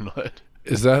 Okay, I didn't know that.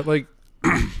 Is that like,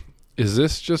 is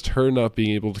this just her not being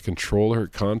able to control her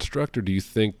construct, or do you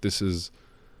think this is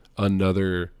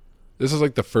this is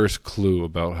like the first clue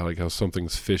about how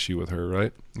something's fishy with her,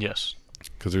 right? Yes.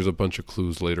 Because there's a bunch of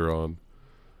clues later on.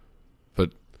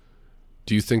 But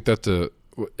do you think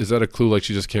is that a clue like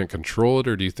she just can't control it,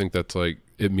 or do you think that's like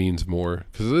it means more?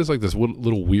 Because it is like this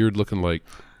little weird looking like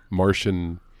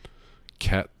Martian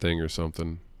cat thing or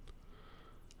something,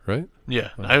 right?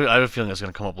 Yeah, I have a feeling that's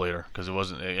going to come up later because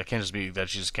it can't just be that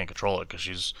she just can't control it because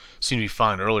she's seemed to be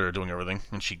fine earlier doing everything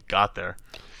when she got there.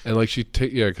 And like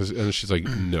and she's like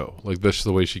no, like that's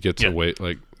the way she gets away.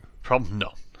 Like problem,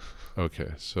 no.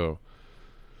 Okay, so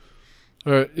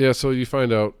all right, yeah. So you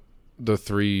find out the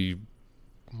three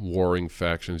warring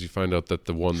factions. You find out that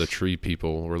the tree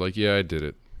people were like, yeah, I did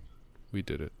it, we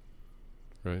did it,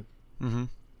 right? Mm-hmm.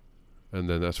 And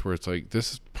then that's where it's like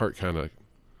this part kind of.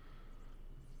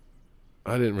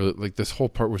 I didn't really like this whole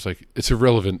part was like it's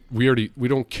irrelevant. We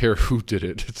don't care who did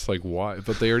it. It's like why,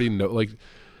 but they already know. Like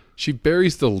she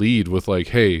buries the lead with like,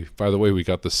 hey, by the way, we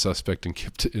got the suspect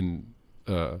in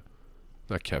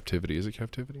not captivity. Is it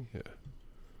captivity? Yeah.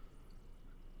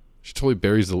 She totally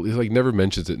buries he like never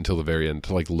mentions it until the very end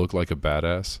to like look like a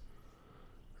badass.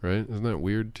 Right? Isn't that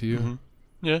weird to you?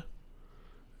 Mm-hmm. Yeah.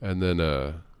 And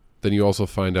then you also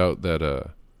find out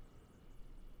that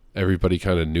everybody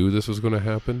kind of knew this was going to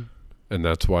happen, and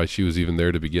that's why she was even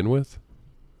there to begin with.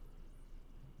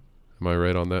 Am I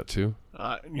right on that too?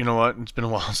 You know what? It's been a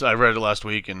while. I read it last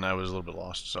week, and I was a little bit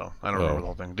lost, so I don't remember the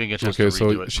whole thing. Didn't get a chance to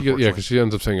redo it. She because she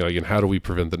ends up saying like, and how do we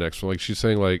prevent the next one? Like she's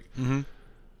saying like, Mm-hmm.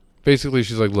 basically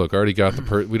she's like, look, I already got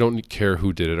we don't care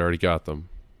who did it, I already got them.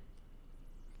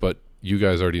 But you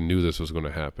guys already knew this was going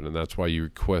to happen, and that's why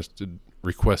you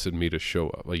requested me to show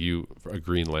up, like you, a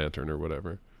Green Lantern or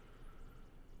whatever.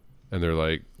 And they're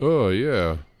like, oh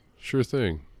yeah, sure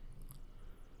thing.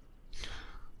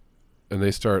 And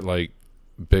they start like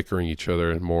bickering each other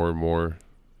and more, and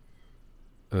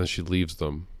then she leaves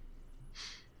them.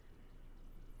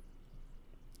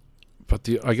 But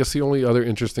I guess the only other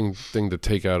interesting thing to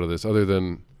take out of this, other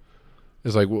than,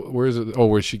 is like, where is it? Oh,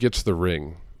 where she gets the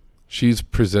ring. She's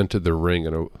presented the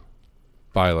ring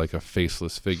by like a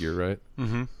faceless figure, right?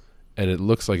 Mm-hmm. And it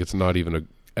looks like it's not even an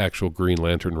actual Green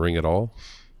Lantern ring at all.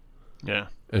 Yeah.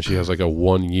 And she has like a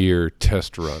 1-year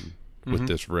test run with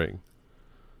this ring.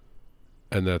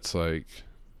 And that's like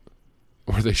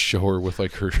where they show her with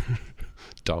like her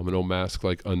domino mask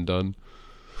like undone.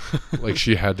 Like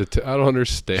she had to I don't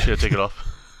understand. She had to take it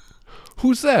off.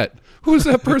 Who's that? Who's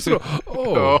that person?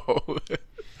 Oh.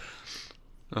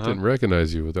 Uh-huh. Didn't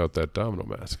recognize you without that domino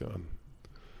mask on.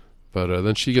 But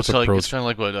then she gets approached. It's kind of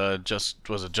like what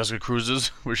was it Jessica Cruz's,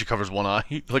 where she covers one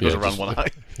eye, like goes around one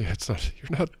eye. Yeah, it's not.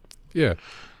 You're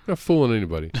not fooling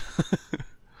anybody.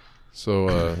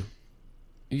 So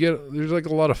there's like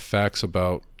a lot of facts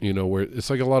about where it's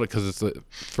like a lot of, because it's the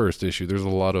first issue. There's a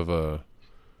lot of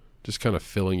just kind of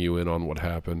filling you in on what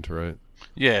happened, right?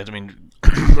 Yeah, I mean,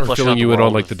 or filling you in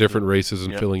on like the different races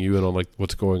and filling you in on like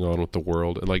what's going on with the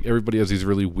world, and like everybody has these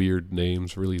really weird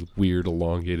names, really weird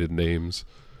elongated names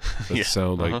that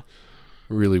sound like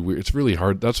really weird. It's really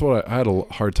hard. That's what I had a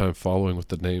hard time following with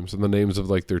the names and the names of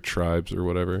like their tribes or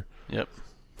whatever. Yep.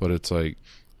 But it's like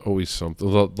always something.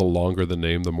 The longer the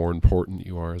name, the more important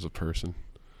you are as a person.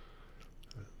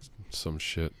 Some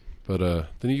shit. But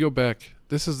then you go back.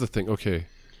 This is the thing. Okay.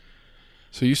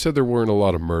 So you said there weren't a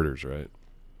lot of murders, right?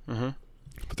 Mm-hmm.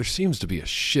 But there seems to be a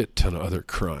shit ton of other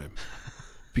crime.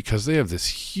 Because they have this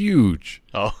huge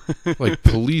like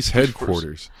police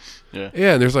headquarters. Yeah.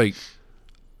 Yeah, and there's like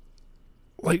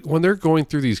when they're going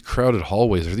through these crowded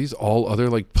hallways, are these all other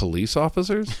like police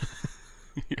officers?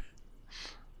 Yeah.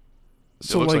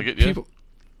 So like it, people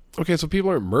okay, so people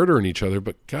aren't murdering each other,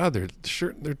 but God, they're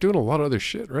doing a lot of other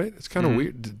shit, right? It's kind of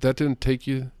weird. That didn't take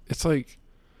you. It's like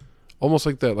almost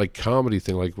like that like comedy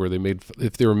thing, like where they made,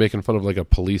 if they were making fun of like a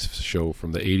police show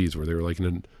from the 80s where they were like in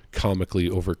a comically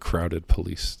overcrowded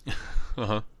police.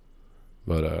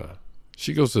 But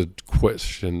she goes to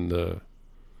question the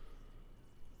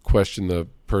person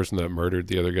that murdered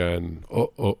the other guy, and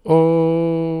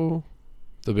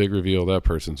the big reveal, that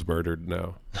person's murdered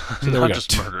now. So not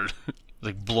just murdered,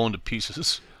 like blown to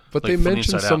pieces. But like they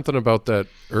mentioned something about that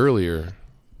earlier,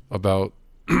 about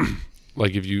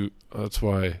like if you, that's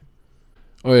why.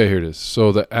 Oh yeah, here it is.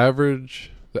 So the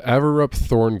Avarup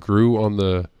thorn grew on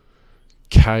the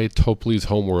Kai Topli's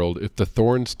homeworld. If the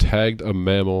thorns tagged a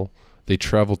mammal, they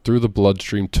traveled through the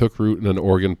bloodstream, took root in an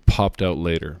organ, popped out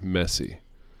later. Messy.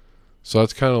 So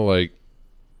that's kind of like,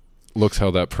 looks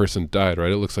how that person died,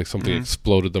 right? It looks like something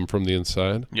exploded them from the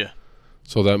inside. Yeah.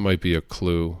 So that might be a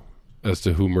clue as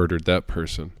to who murdered that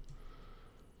person.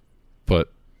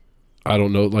 But I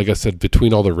don't know. Like I said,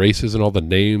 between all the races and all the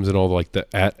names and all the, like the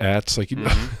ats, like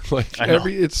like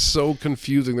it's so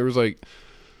confusing. There was like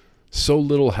so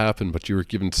little happened, but you were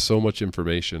given so much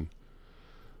information.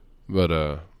 But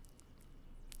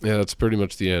yeah, that's pretty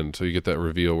much the end. So you get that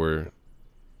reveal where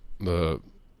the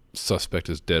suspect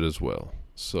is dead as well.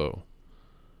 So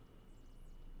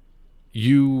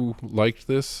you liked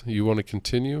this? You want to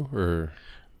continue, or?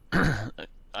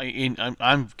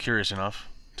 I'm curious enough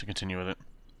to continue with it.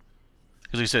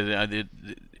 Because he said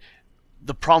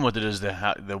the problem with it is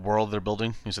the world they're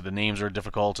building. He said the names are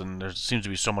difficult, and there seems to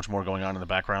be so much more going on in the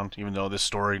background. Even though this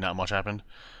story, not much happened.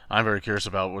 I'm very curious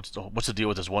about what's the deal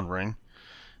with this one ring.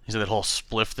 He said that whole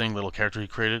spliff thing, little character she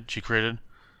created.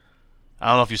 I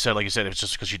don't know if you said, like you said, it's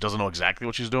just because she doesn't know exactly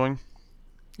what she's doing.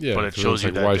 Yeah, but it shows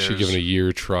you that why is she given a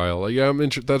year trial? Like, yeah, I'm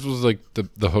interested. That was like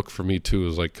the hook for me too.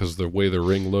 Is like because the way the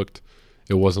ring looked,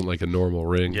 it wasn't like a normal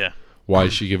ring. Yeah. Why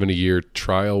is she given a year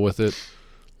trial with it?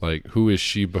 Like, who is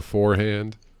she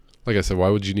beforehand? Like I said, why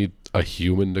would you need a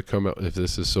human to come out if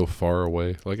this is so far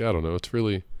away? Like, I don't know. It's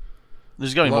really...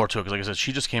 There's got to be more to it, because like I said,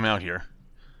 she just came out here.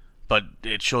 But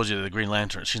it shows you that the Green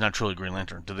Lantern, she's not truly Green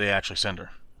Lantern. Did they actually send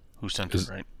her? Who sent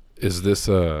her, right? Is this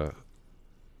a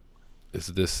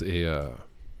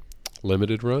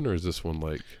limited run, or is this one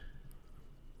like?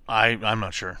 I'm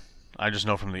not sure. I just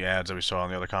know from the ads that we saw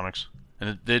in the other comics.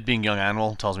 And it being Young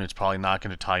Animal tells me it's probably not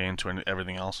going to tie into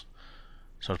everything else.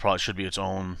 So it probably should be its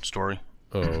own story.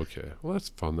 Oh, okay. Well, that's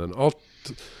fun then.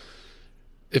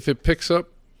 If it picks up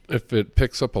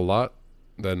a lot,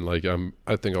 then like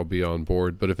I think I'll be on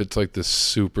board. But if it's like this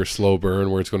super slow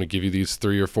burn where it's going to give you these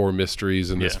 3 or 4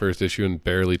 mysteries in this first issue and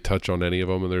barely touch on any of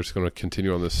them, and they're just going to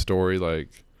continue on this story,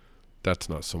 like that's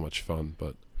not so much fun.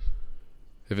 But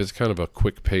if it's kind of a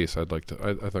quick pace, I think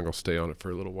I'll stay on it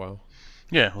for a little while.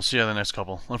 Yeah, we'll see how the next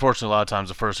couple. Unfortunately, a lot of times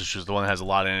the first issue is the one that has a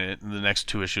lot in it, and the next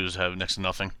 2 issues have next to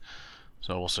nothing.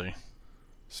 So we'll see.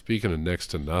 Speaking of next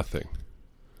to nothing,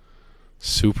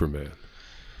 Superman,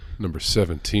 number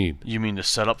 17. You mean the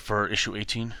setup for issue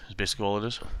 18 is basically all it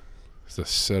is? It's the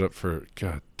setup for,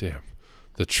 goddamn,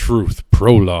 The Truth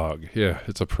prologue. Yeah,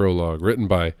 it's a prologue written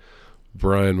by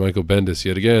Brian Michael Bendis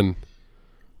yet again.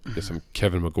 I guess I'm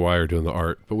Kevin McGuire doing the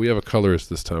art, but we have a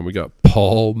colorist this time. We got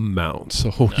Paul Mounts.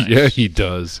 Oh, nice. Yeah, he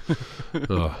does.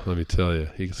 Oh, let me tell you,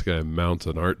 this guy mounts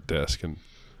an art desk and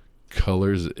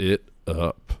colors it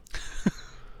up.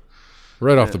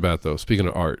 Right off the bat, though, speaking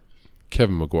of art,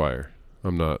 Kevin McGuire. I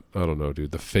don't know,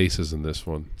 dude. The faces in this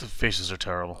one. The faces are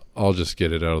terrible. I'll just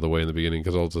get it out of the way in the beginning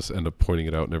because I'll just end up pointing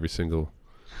it out in every single.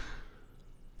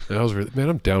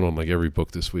 I'm down on like every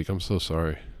book this week. I'm so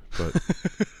sorry, but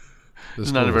this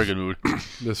is not a very good mood.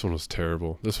 This one was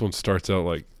terrible. This one starts out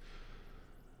like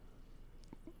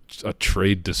a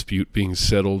trade dispute being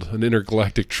settled, an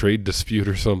intergalactic trade dispute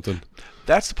or something.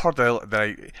 That's the part that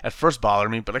I at first bothered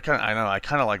me, but I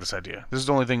kind of like this idea. This is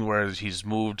the only thing where he's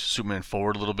moved Superman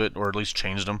forward a little bit, or at least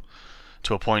changed him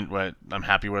to a point where I'm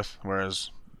happy with. Whereas,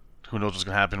 who knows what's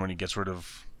going to happen when he gets rid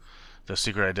of the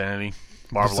secret identity,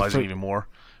 marvelizing even more.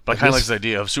 But I kind of like this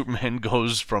idea of Superman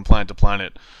goes from planet to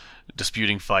planet,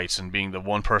 disputing fights and being the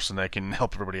one person that can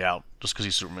help everybody out just because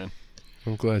he's Superman.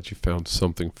 I'm glad you found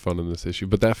something fun in this issue.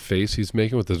 But that face he's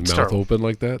making with his mouth open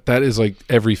like that is like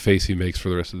every face he makes for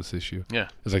the rest of this issue. Yeah.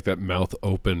 It's like that mouth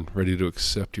open, ready to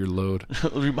accept your load.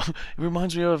 It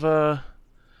reminds me of,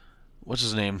 what's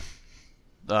his name?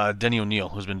 Denny O'Neil,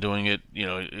 who's been doing it,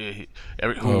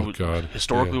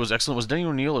 historically was excellent. Was Denny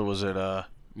O'Neil or was it...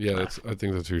 Yeah, I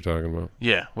think that's what you're talking about.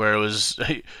 Yeah, where it was,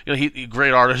 he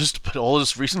great artist, but all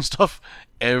this recent stuff,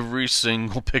 every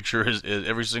single picture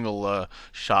every single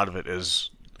shot of it is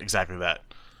exactly that,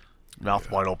 mouth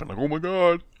wide open, like oh my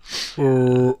god.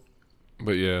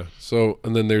 But yeah, so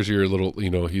and then there's your little,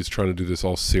 he's trying to do this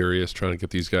all serious, trying to get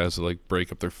these guys to like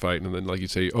break up their fight, and then like you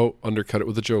say, undercut it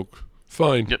with a joke.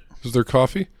 Fine. Yep. Is there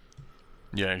coffee?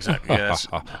 Yeah, exactly. Yeah,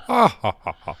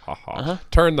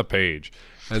 Turn the page.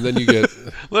 And then you get...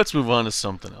 Let's move on to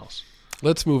something else.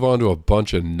 Let's move on to a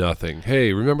bunch of nothing.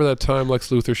 Hey, remember that time Lex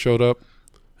Luthor showed up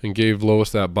and gave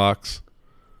Lois that box?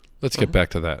 Let's get back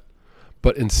to that.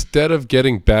 But instead of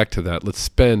getting back to that, let's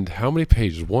spend how many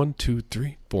pages? 1, 2,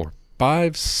 3, 4,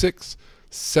 5, 6,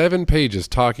 7 pages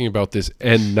talking about this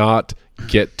and not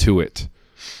get to it.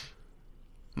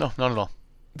 No, not at all.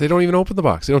 They don't even open the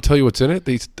box. They don't tell you what's in it.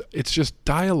 It's just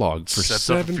dialogue for Sets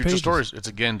 7 up for future pages. Stories. It's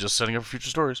again just setting up for future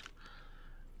stories.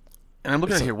 And I'm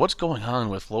looking at here. What's going on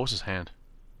with Lois's hand?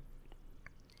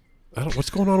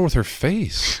 What's going on with her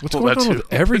face? What's going on with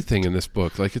everything in this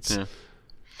book? Like it's, and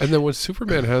then when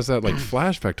Superman has that like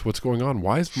flashback to what's going on,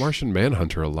 why is Martian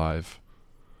Manhunter alive?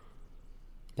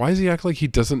 Why does he act like he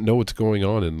doesn't know what's going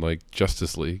on in like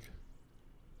Justice League?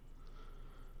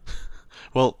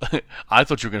 Well, I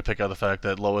thought you were going to pick out the fact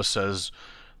that Lois says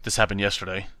this happened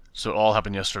yesterday, so it all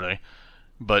happened yesterday,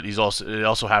 but it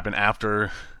also happened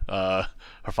after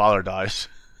her father dies.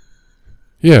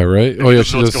 Yeah, right? Oh, yeah,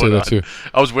 she does say that too.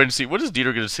 I was waiting to see, what is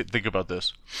Dieter going to think about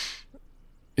this?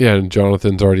 Yeah, and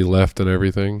Jonathan's already left and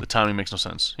everything. The timing makes no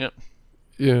sense. Yep.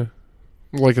 Yeah.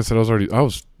 Like I said,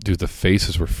 dude, the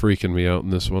faces were freaking me out in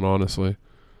this one, honestly.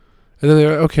 And then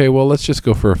they're okay, well, let's just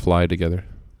go for a fly together.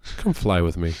 Come fly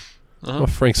with me. Oh,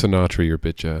 Frank Sinatra, your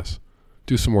bitch ass.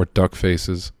 Do some more duck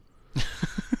faces.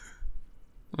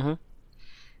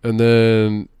 And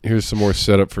then here's some more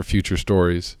setup for future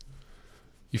stories.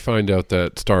 You find out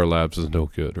that Star Labs is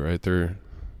no good, right? They're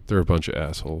a bunch of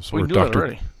assholes. We knew that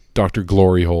already. Dr.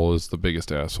 Glory Hole is the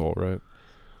biggest asshole, right?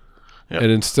 Yep.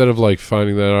 And instead of like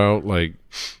finding that out, like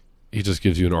he just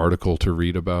gives you an article to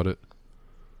read about it.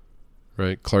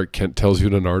 Right? Clark Kent tells you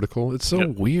in an article. It's so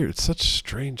weird. It's such a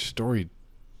strange story.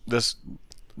 This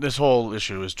whole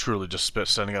issue is truly just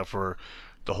setting up for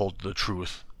the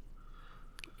truth.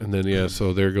 And then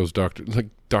so there goes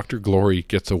Dr. Glory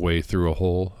gets away through a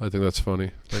hole. I think that's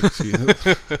funny. Like,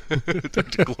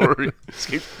 Dr. Glory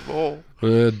escaped the hole.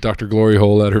 Dr. Glory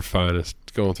hole at her finest,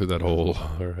 going through that hole.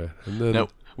 All right. And then Now,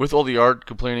 with all the art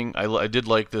complaining, I did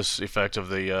like this effect of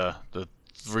the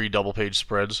 3 double-page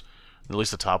spreads, at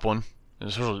least the top one.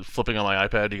 And sort of flipping on my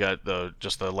iPad, you got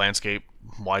just the landscape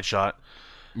wide shot.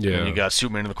 yeah, And you got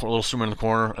Superman little Superman in the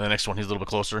corner, and the next one he's a little bit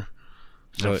closer.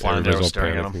 Just him flying everybody's down,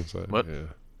 all staring at panicking him. inside. What? Yeah.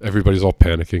 Everybody's all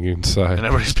panicking inside. And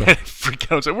everybody's freaking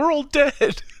out and saying, "We're all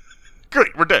dead."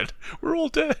 Great, we're dead. We're all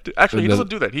dead. Actually, he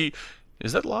doesn't do that.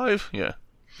 Is that live? Yeah.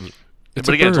 But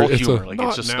again, it's all humor. Like,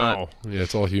 it's just now. not. Yeah,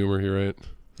 it's all humor. You're right.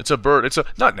 It's a bird.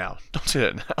 Not now. Don't say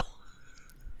that now.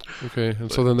 Okay,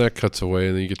 and so then that cuts away,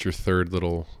 and then you get your third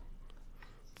little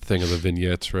thing of the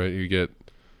vignettes, right? You get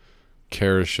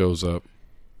Kara shows up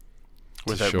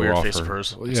With to that show weird off face her, of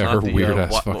hers. well, It's yeah, not her the, weird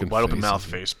ass fucking wide open face, mouth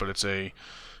isn't it? face, but it's a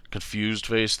confused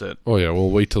face that. Oh yeah, well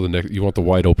wait till the next. You want the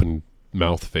wide open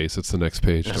mouth face? It's the next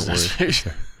page. Don't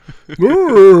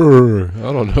worry.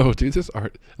 I don't know, dude. This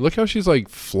art. Look how she's like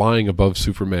flying above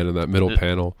Superman in that middle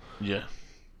panel. Yeah.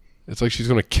 It's like she's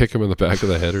gonna kick him in the back of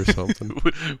the head or something.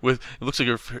 With it looks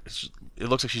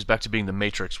like she's back to being the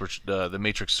Matrix, which the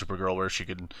Matrix Supergirl, where she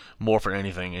could morph or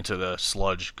anything into the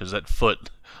sludge, because that foot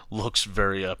looks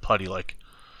very putty like.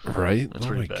 Right? That's oh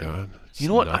pretty my bad. god. You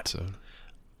know what? Nuts,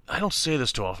 I don't say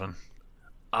this too often.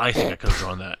 I think I could have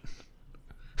drawn that.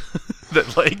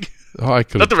 That leg. oh, I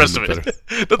could. Not the rest of it.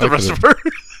 Not the rest of her.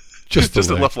 Just the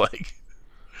leg. left leg.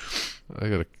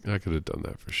 I could have done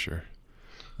that for sure.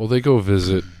 Well, they go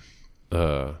visit.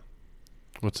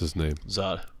 What's his name?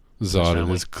 Zod. Zod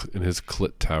family. in his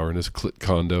clit tower, in his clit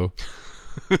condo.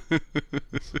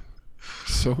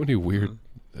 So many weird.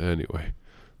 Anyway,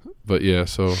 but yeah.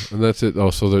 So and that's it. Oh,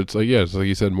 so there's it's like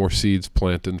you said, more seeds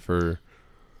planted for.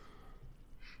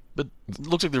 But it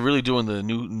looks like they're really doing the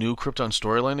new Krypton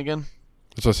storyline again.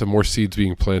 That's why I said more seeds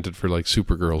being planted for like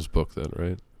Supergirl's book. Then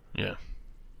right. Yeah.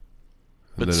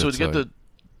 And But so it's to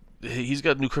get he's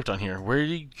got new Krypton here. Where did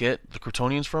he get the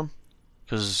Kryptonians from?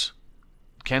 Because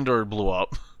Kandor blew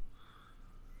up.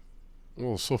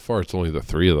 Well, so far it's only the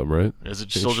 3 of them, right? Is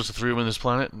it still just the 3 of them on this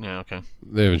planet? Yeah, okay.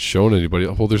 They haven't shown anybody.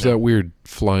 Well, there's that weird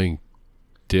flying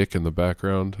dick in the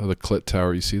background of the clit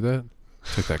tower. You see that?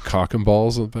 It's like that cock and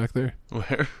balls in the back there.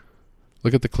 Where?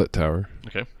 Look at the clit tower.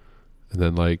 Okay. And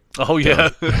then like. Oh yeah.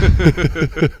 That's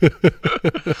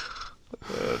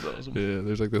awesome. Yeah,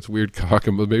 there's like this weird cock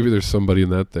and maybe there's somebody in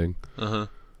that thing. Uh-huh.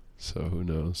 So who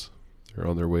knows? They're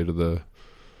on their way to the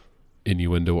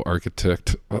Innuendo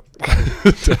Architect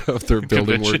to have their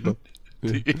building work done.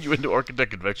 The Innuendo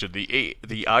Architect Convention, the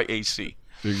IAC.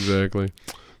 Exactly.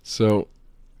 So,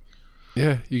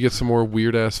 yeah, you get some more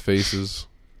weird ass faces.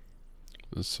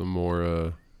 There's some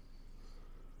more.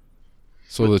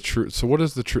 So the truth. So what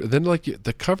is the truth? Then like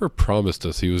the cover promised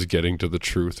us he was getting to the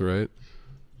truth, right?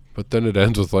 But then it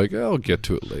ends with like, I'll get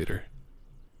to it later.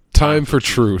 Time for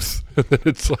truth. And then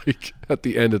it's like at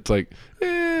the end, it's like,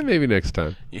 maybe next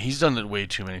time. Yeah, he's done it way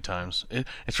too many times.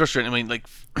 It's frustrating. I mean, like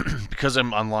because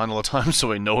I'm online all the time,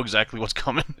 so I know exactly what's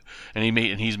coming, and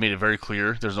he's made it very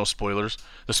clear. There's no spoilers.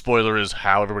 The spoiler is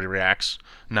how everybody reacts,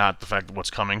 not the fact of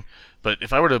what's coming. But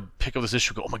if I were to pick up this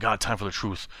issue, go, oh my god, time for the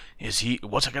truth.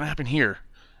 What's going to happen here?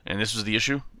 And this is the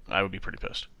issue. I would be pretty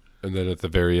pissed. And then at the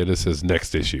very end, it says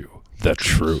next issue, the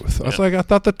truth. I was like, I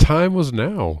thought the time was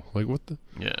now. Like what the?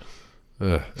 Yeah.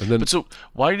 And then. But so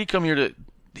why did he come here to?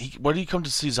 What did he come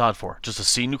to see Zod for? Just to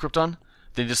see New Krypton?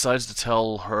 Then he decides to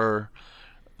tell her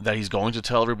that he's going to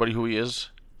tell everybody who he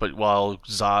is. But while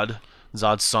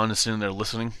Zod's son is sitting there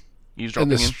listening,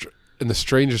 eavesdropping in. And the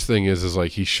strangest thing is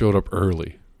like he showed up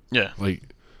early. Yeah.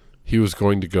 Like he was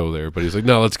going to go there, but he's like,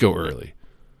 no, let's go early.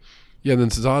 Yeah, and then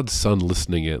Zod's son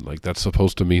listening in, like that's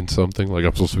supposed to mean something. Like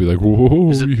I'm supposed to be like,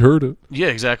 whoa, we heard it. Yeah,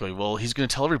 exactly. Well, he's going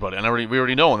to tell everybody, and we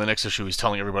already know in the next issue he's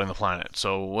telling everybody on the planet.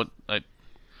 So what? I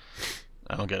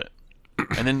don't get it.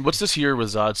 And then what's this here? Where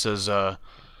Zod says,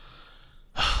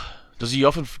 does he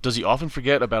often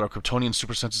forget about our Kryptonian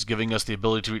super senses giving us the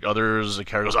ability to read others? And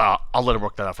Kara goes, I'll let him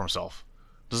work that out for himself.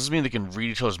 Does this mean they can read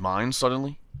each other's minds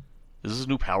suddenly? Is this a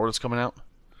new power that's coming out?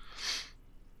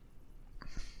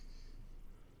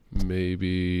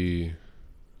 Maybe.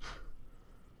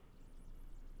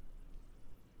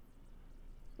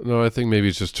 No, I think maybe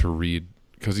it's just to read,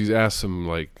 because he's asked him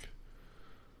like,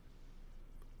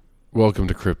 "Welcome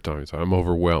to Krypton." He's like, "I'm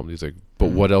overwhelmed." He's like,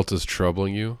 "But what else is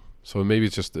troubling you?" So maybe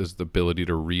it's just the ability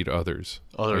to read others.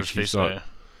 Others, like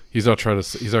he's not trying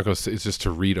to. He's not going to. It's just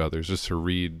to read others, just to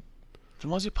read. Then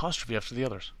why's the apostrophe after the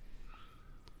others?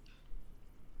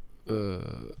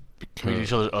 Read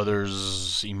each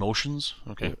other's emotions.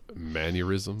 Okay.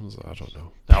 Mannerisms. I don't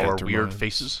know. Our weird Pantomimes.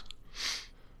 faces.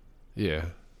 Yeah.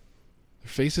 Their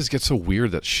faces get so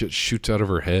weird that shit shoots out of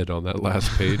her head on that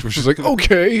last page, where she's like,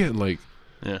 okay, and like,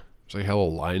 Yeah. there's like hella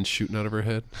lines shooting out of her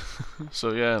head.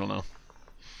 So yeah, I don't know.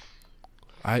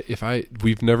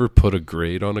 We've never put a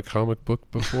grade on a comic book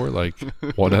before, like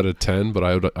 1 out of 10,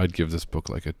 but I'd give this book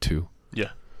like a 2. Yeah.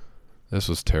 This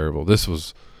was terrible.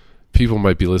 People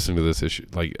might be listening to this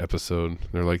episode.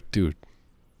 They're like, dude,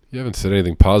 you haven't said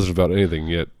anything positive about anything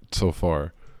yet so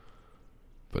far.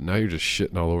 But now you're just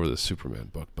shitting all over the Superman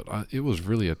book. But it was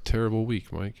really a terrible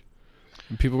week, Mike.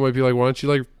 And people might be like, why don't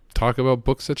you talk about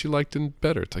books that you liked and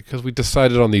better? It's like, because we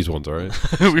decided on these ones, all right?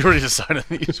 We already decided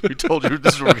on these. We told you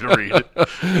this is what we're going to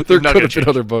read. There not could gonna have been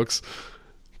other books.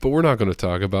 But we're not going to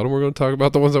talk about them. We're going to talk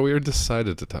about the ones that we already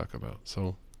decided to talk about.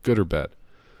 So, good or bad.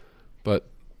 But,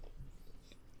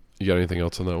 you got anything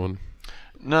else on that one?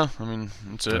 No, I mean,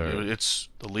 that's it. All right. It's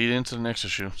the lead into the next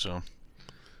issue, so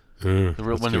When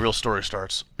the real story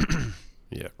starts.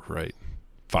 Yeah, right.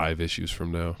 5 issues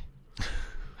from now.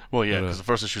 Well, yeah, But, because the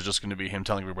first issue is just going to be him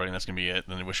telling everybody, and that's going to be it.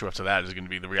 Then the issue after that is going to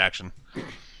be the reaction.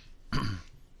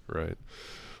 Right.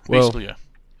 Well, Basically, yeah.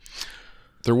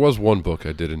 there was one book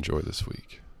I did enjoy this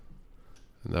week.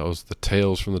 And that was The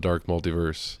Tales from the Dark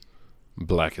Multiverse,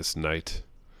 Blackest Night,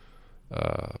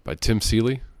 by Tim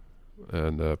Seeley,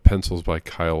 and pencils by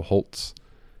Kyle Holtz,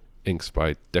 inks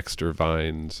by Dexter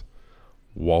Vines,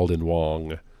 Walden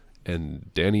Wong,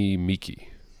 and Danny Miki.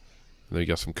 And then you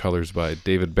got some colors by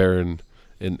David Barron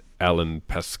and Alan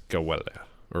Pasquale.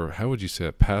 Or how would you say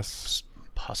it?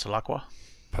 Pasalacqua?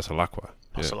 Pasalacqua.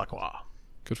 Yeah, Pasalacqua.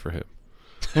 good for him.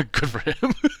 Good for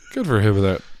him. Good for him with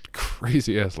that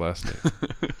crazy ass last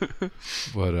name.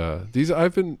 But these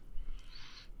I've been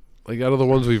out of the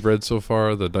ones we've read so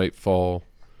far, the Nightfall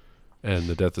and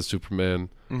the Death of Superman.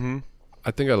 Mm-hmm.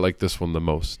 I think I like this one the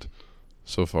most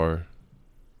so far.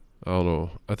 I don't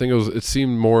know. I think it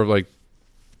seemed more like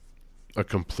a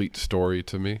complete story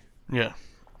to me. Yeah.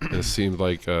 It seemed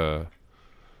like it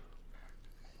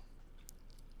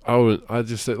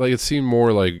seemed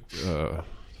more like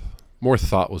more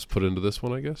thought was put into this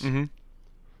one, I guess. Mm-hmm.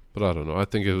 But I don't know. I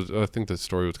think the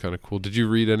story was kind of cool. Did you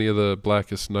read any of the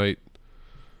Blackest Night,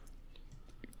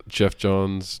 Jeff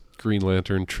Johns Green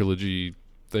Lantern trilogy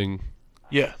thing?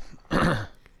 Yeah.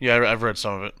 Yeah, I've read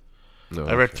some of it. No,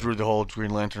 I read okay. through the whole Green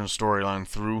Lantern storyline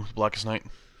through Blackest Night,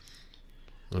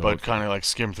 Oh, but okay. kind of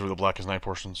skimmed through the Blackest Night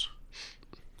portions.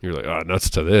 You're like, nuts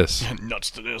to this.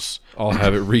 Nuts to this. I'll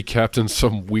have it recapped in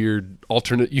some weird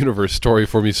alternate universe story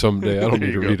for me someday. I don't There need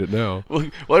to you go. read it now. Well,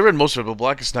 I read most of it, but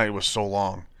Blackest Night was so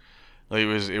long. Like,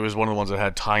 it was one of the ones that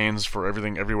had tie-ins for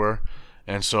everything everywhere,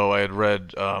 and so I had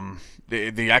read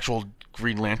the actual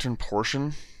Green Lantern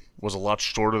portion was a lot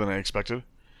shorter than I expected.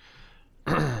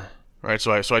 Right,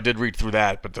 so I did read through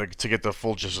that, but to get the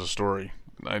full gist of the story,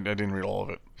 I didn't read all of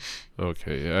it.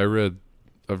 Okay, yeah,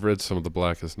 I've read some of the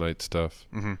Blackest Night stuff.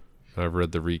 Mm-hmm. I've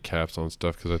read the recaps on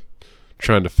stuff because I'm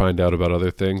trying to find out about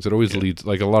other things. It always leads,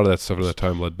 like a lot of that stuff at that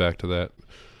time led back to that.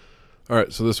 All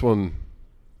right, so this one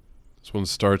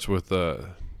starts with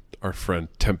our friend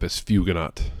Tempest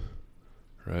Fugonaut,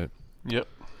 right? Yep.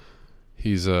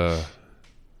 He's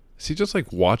is he just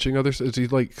like watching others? Is he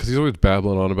like, because he's always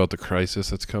babbling on about the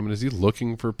crisis that's coming? Is he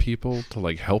looking for people to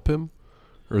like help him,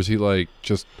 or is he like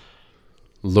just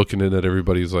looking in at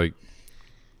everybody's like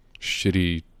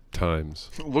shitty times?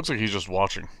 It looks like he's just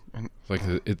watching. And Like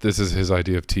this is his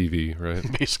idea of TV, right?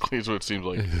 basically, is what it seems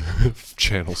like.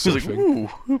 Channel He's like,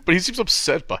 surfing. ooh, but he seems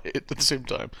upset by it at the same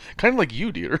time. Kind of like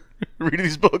you, dear, reading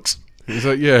these books. He's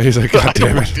like, God I don't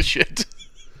damn like it. this shit.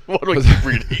 Why do I keep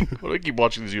reading? Why do I keep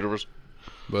watching this universe?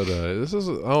 But this is,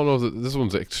 I don't know, this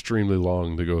one's extremely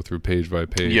long to go through page by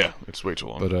page. Yeah, it's way too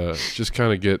long. But just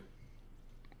kind of get,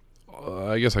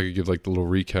 I guess I could give like the little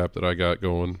recap that I got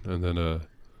going, and then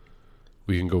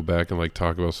we can go back and like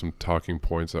talk about some talking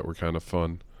points that were kind of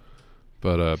fun.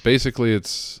 But basically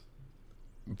it's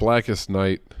Blackest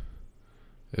Night.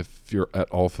 If you're at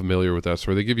all familiar with that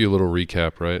story, they give you a little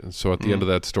recap, right? And so at the end of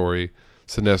that story,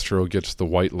 Sinestro gets the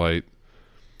white light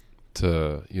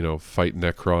to, fight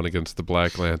Necron against the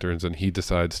Black Lanterns, and he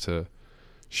decides to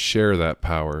share that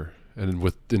power.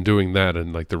 And in doing that,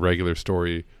 in like the regular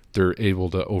story, they're able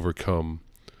to overcome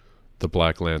the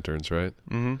Black Lanterns, right?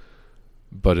 Mm-hmm.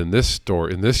 But in this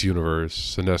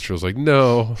universe, Sinestro's like,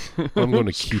 no, I'm going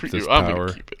to keep this I'm power.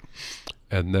 gonna keep it.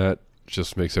 And that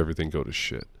just makes everything go to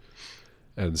shit.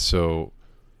 And so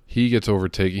he gets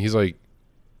overtaken.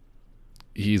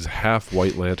 He's half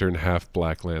White Lantern, half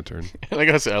Black Lantern. And I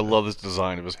gotta say, I love this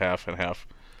design of his half and half.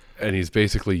 And he's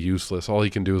basically useless. All he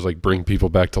can do is like bring people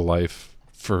back to life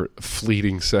for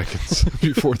fleeting seconds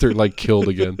before they're like killed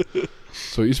again.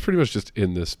 So he's pretty much just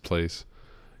in this place.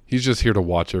 He's just here to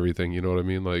watch everything, you know what I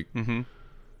mean? Like,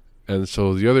 and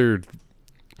so the other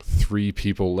 3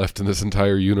 people left in this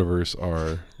entire universe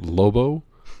are Lobo,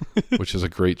 which is a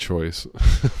great choice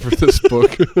for this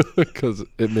book because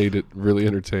it made it really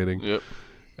entertaining. Yep.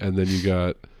 And then you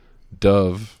got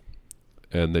Dove,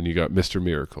 and then you got Mr.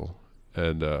 Miracle.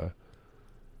 And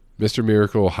Mr.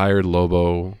 Miracle hired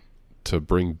Lobo to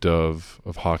bring Dove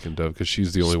of Hawk and Dove because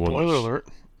she's the only one. Spoiler alert.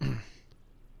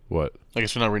 What? I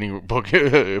guess we're not reading a book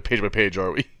page by page,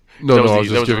 are we? No, that I was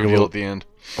was just giving a little at the end.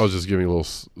 I was just giving a little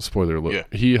spoiler alert.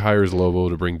 Yeah. He hires Lobo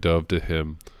to bring Dove to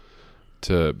him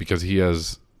because he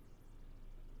has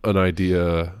an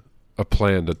idea, a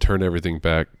plan to turn everything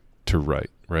back to right,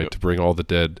 Yep. to bring all the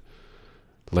dead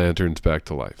lanterns back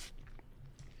to life.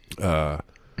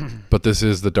 But this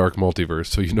is the dark multiverse,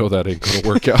 so you know that ain't gonna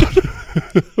work out.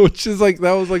 Which is like,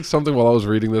 that was like something while I was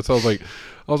reading this. I was like,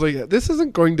 this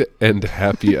isn't going to end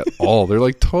happy at all. They're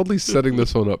like totally setting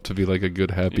this one up to be like a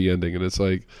good happy ending, and it's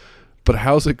like, but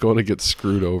how's it going to get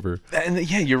screwed over? And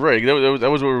yeah, you're right. That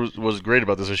was what was great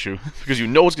about this issue because you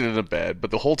know it's going to end up bad,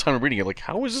 but the whole time I'm reading it, like,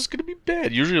 how is this going to be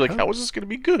bad? Usually, like, how is this going to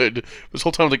be good? This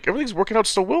whole time, like, everything's working out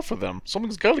so well for them.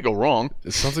 Something's got to go wrong.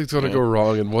 Something's going to go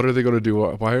wrong, and what are they going to do?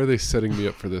 Why are they setting me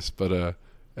up for this? But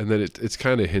and then it's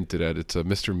kind of hinted at. It's a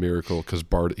Mr. Miracle because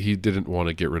Barda, he didn't want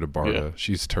to get rid of Barda. Yeah.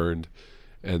 She's turned,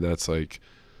 and that's like,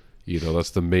 that's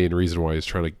the main reason why he's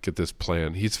trying to get this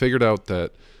plan. He's figured out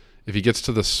that if he gets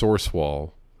to the source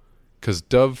wall, because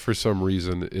Dove for some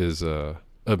reason is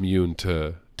immune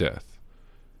to death,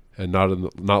 and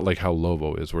not like how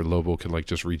Lobo is, where Lobo can like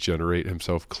just regenerate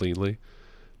himself cleanly.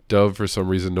 Dove for some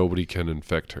reason nobody can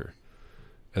infect her,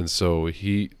 and so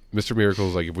Mr. Miracle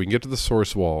is like, if we can get to the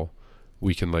source wall,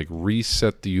 we can like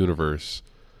reset the universe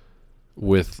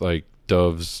with like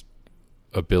Dove's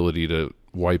ability to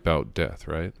wipe out death,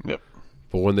 right? Yep.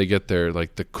 But when they get there,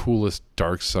 like the coolest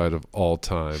dark side of all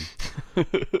time,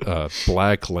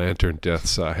 Black Lantern Death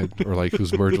side, or like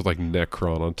who's merged with like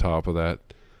Necron on top of that,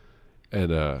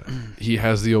 and he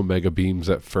has the Omega beams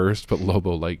at first, but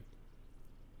Lobo like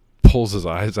pulls his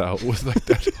eyes out with like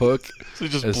that hook, So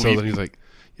so then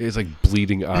he's like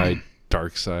bleeding eyed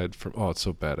dark side from. Oh, it's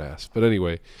so badass. But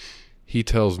anyway, he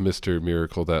tells Mr.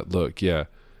 Miracle that, look, yeah,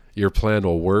 your plan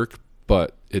will work,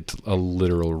 but it's a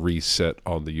literal reset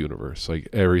on the universe. Like,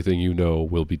 everything you know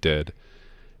will be dead.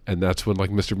 And that's when, like,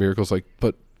 Mr. Miracle's like,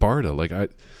 but Barda, like,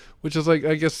 which is like,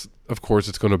 I guess, of course,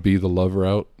 it's going to be the love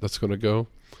route that's going to go.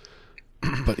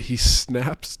 But he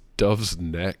snaps Dove's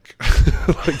neck,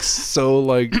 like, so,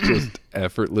 like, just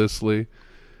effortlessly,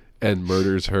 and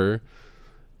murders her.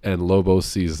 And Lobo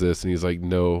sees this, and he's like,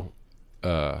 no,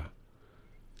 why'd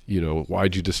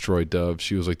you destroy Dove?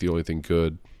 She was, like, the only thing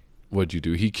good. What'd you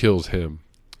do? He kills him,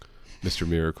 Mr.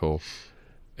 Miracle.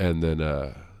 And then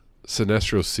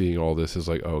Sinestro, seeing all this, is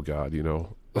like, oh God,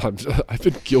 I've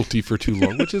been guilty for too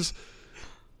long. Which is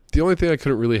the only thing I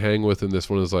couldn't really hang with in this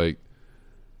one, is like,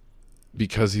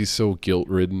 because he's so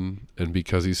guilt-ridden and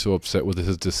because he's so upset with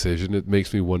his decision, it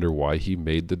makes me wonder why he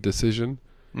made the decision.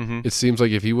 Mm-hmm. It seems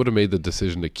like if he would have made the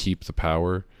decision to keep the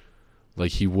power,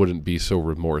 like, he wouldn't be so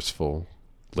remorseful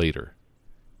later.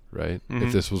 Right? Mm-hmm.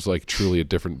 If this was like truly a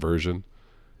different version,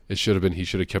 it should have been he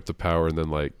should have kept the power and then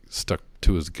like stuck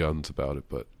to his guns about it.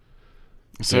 But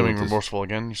instead of being remorseful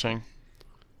again, you're saying?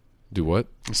 Do what?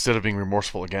 Instead of being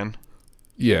remorseful again?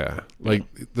 Yeah, like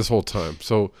this whole time.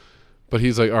 So, but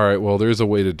he's like, all right, well, there's a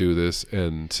way to do this,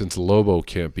 and since Lobo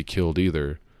can't be killed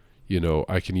either,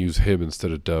 I can use him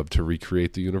instead of Dove to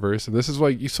recreate the universe. And this is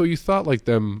like, so you thought like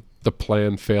the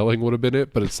plan failing would have been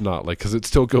it, but it's not, like, because it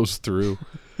still goes through.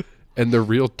 And the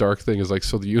real dark thing is like,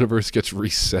 so the universe gets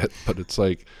reset, but it's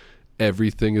like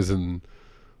everything is in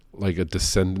like a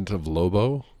descendant of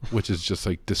Lobo, which is just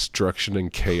like destruction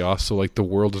and chaos. So like the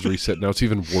world is reset. Now it's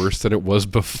even worse than it was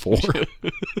before.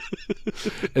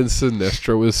 And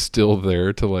Sinestro is still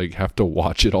there to like have to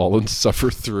watch it all and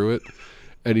suffer through it.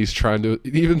 And he's trying to,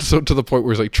 even so to the point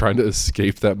where he's like trying to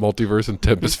escape that multiverse, and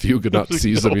Tempest Fugonaut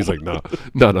sees him. He's like, no.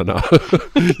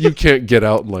 You can't get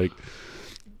out and like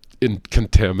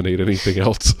contaminate anything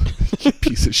else. You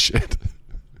piece of shit.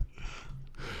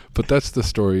 But that's the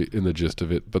story in the gist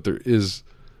of it. But there is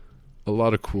a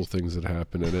lot of cool things that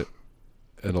happen in it,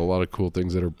 and a lot of cool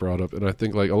things that are brought up. And I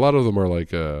think like a lot of them are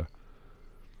like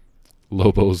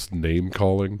Lobo's name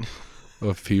calling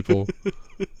of people.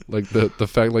 Like the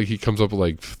fact like he comes up with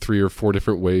like 3 or 4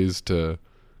 different ways to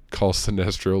call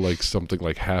Sinestro like something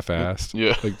like half-assed.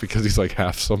 Yeah. Like because he's like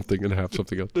half something and half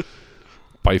something else.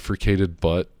 Bifurcated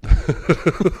butt.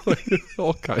 Like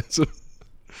all kinds of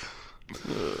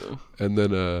And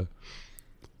then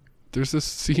there's this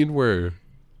scene where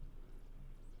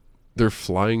they're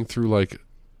flying through like,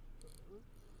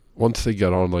 once they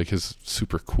get on like his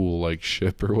super cool like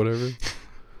ship or whatever.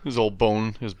 His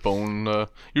bone,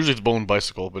 usually it's bone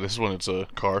bicycle, but this one it's a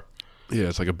car. Yeah,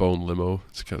 it's like a bone limo.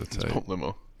 It's kind of tight. It's bone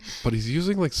limo. But he's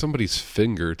using like somebody's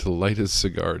finger to light his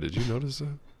cigar. Did you notice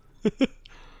that?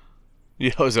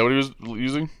 Yeah, is that what he was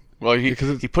using? Well, he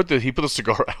put the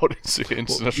cigar out in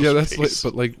Sinestro's yeah, that's face.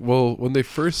 like, but like, well, when they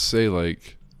first say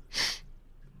like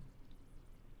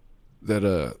that,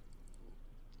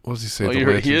 what does he say?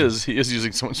 Well, he is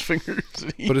using someone's fingers.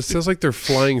 But it says like they're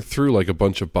flying through like a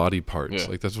bunch of body parts. Yeah.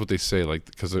 Like that's what they say. Like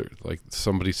because they're like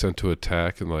somebody sent to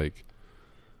attack and like,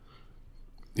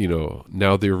 you know,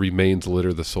 now their remains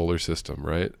litter the solar system,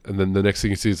 right? And then the next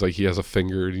thing you see is like he has a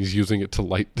finger and he's using it to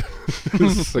light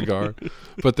his cigar.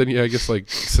 But then I guess like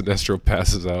Sinestro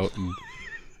passes out and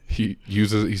he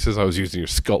says, "I was using your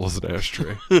skull as an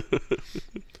ashtray."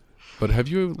 But have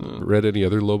you read any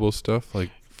other Lobo stuff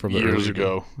like from the years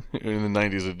ago in the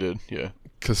 90s? It did, yeah.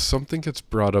 Because something gets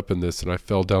brought up in this, and I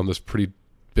fell down this pretty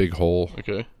big hole.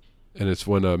 Okay. And it's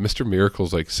when Mr.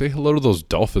 Miracle's like, "Say hello to those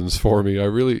dolphins for me.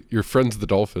 Your friends the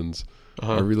dolphins.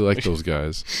 I really like those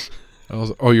guys." I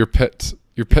was, your pet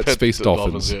space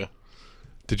dolphins. Yeah.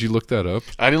 Did you look that up?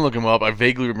 I didn't look him up. I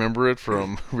vaguely remember it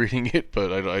from reading it,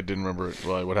 but I didn't remember it.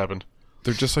 Why? What happened?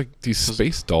 They're just like these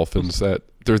space dolphins that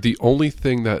they're the only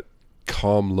thing that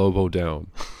calm Lobo down.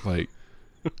 Like,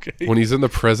 okay. When he's in the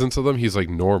presence of them, he's like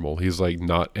normal. He's like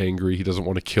not angry. He doesn't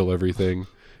want to kill everything.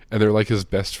 And they're like his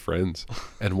best friends.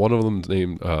 And one of them's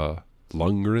named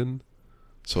Lundgren.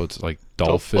 So it's like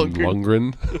Dolphin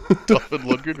Lundgren. Dolphin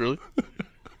Lundgren, really?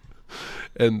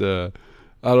 And I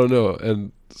don't know.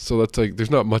 And so that's like, there's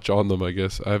not much on them, I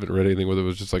guess. I haven't read anything with it. It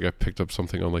was just like I picked up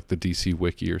something on like the DC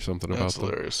Wiki or something about them. That's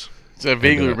hilarious. So I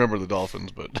vaguely remember the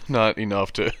dolphins, but not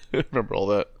enough to remember all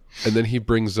that. And then he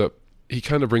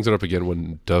kind of brings it up again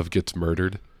when Dove gets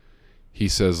murdered. He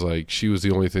says, like, she was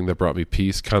the only thing that brought me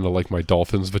peace, kind of like my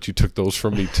dolphins, but you took those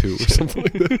from me too, or something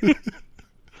like that.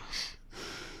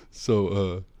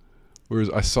 So, whereas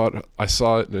I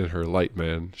saw it in her light,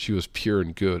 man. She was pure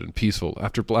and good and peaceful.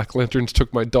 After Black Lanterns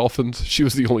took my dolphins, she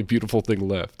was the only beautiful thing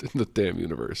left in the damn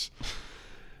universe.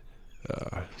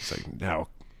 It's like, now,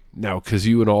 because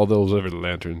you and all those other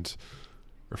lanterns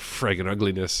are friggin'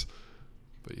 ugliness.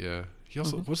 But yeah, he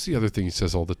also, what's the other thing he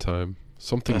says all the time?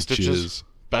 Something jizz.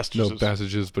 Bastages. No,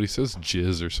 bastages, but he says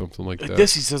jizz or something like that. I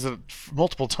guess he says it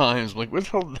multiple times. I'm like, where the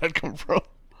hell did that come from?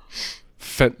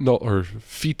 Fentanyl or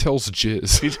Fetel's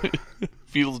jizz.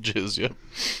 Fetal jizz, yeah.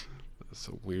 That's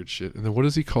some weird shit. And then what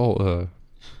does he call,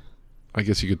 I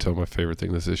guess you could tell my favorite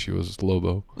thing this issue is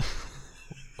Lobo.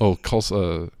 Calls,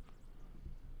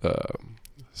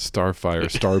 Starfire,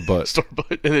 Starbutt.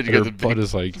 Starbutt. And then you got the butt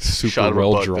is like super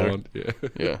well drawn. Yeah.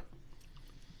 Yeah.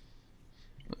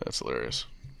 That's hilarious.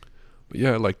 But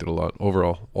yeah, I liked it a lot.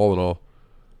 Overall, all in all,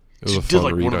 it was a did fun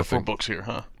like read. one of the 4 books here,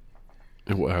 huh?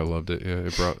 I loved it. Yeah,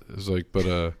 it was like,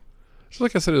 but just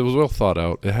like I said, it was well thought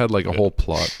out. It had like a whole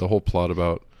plot. The whole plot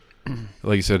about,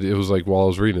 like you said, it was like while I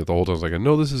was reading it, the whole time I was like, I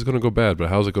know this is going to go bad, but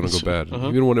how's it going to go bad?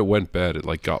 Even when it went bad, it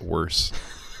like got worse.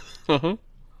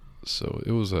 So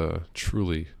it was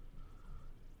truly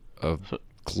a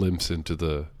glimpse into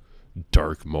the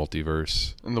dark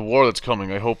multiverse. In the war that's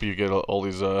coming, I hope you get all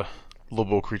these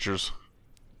Lobo creatures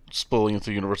spilling into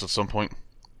the universe at some point.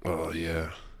 Oh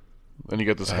yeah. And you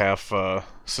get this half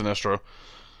Sinestro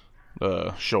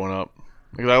showing up.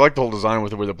 Because I like the whole design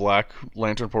with it, where the Black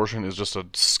Lantern portion is just a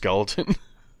skeleton.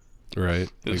 Right.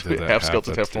 It's like half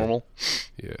skeleton, half normal.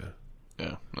 Yeah.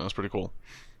 Yeah, that's pretty cool.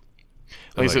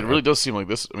 Like I said, it really does seem like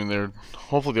this. I mean,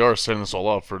 hopefully they are setting this all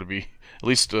up for it to be at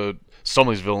least some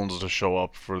of these villains to show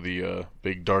up for the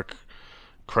big dark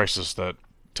crisis that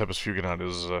Tempest Fuganot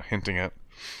is hinting at.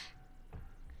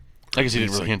 I guess he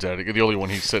didn't really hint at it. The only one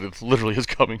he said it literally is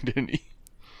coming, didn't he?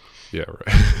 Yeah,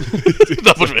 right.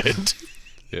 Not much of a hint.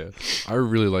 Yeah, I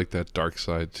really like that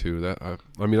Darkseid too.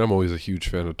 I mean, I'm always a huge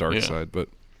fan of Darkseid, but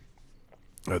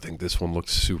I think this one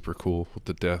looks super cool with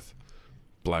the Death,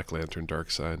 Black Lantern,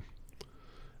 Darkseid,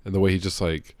 and the way he just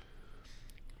like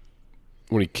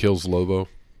when he kills Lobo,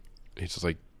 he just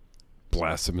like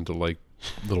blasts him into like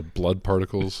little blood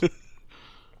particles.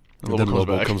 And then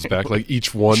Lobo comes back. Like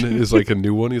each one is like a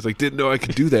new one. He's like, "Didn't know I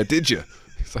could do that, did you?"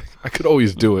 He's like, "I could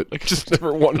always do it. I just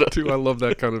never wanted to." I love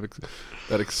that kind of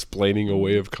that explaining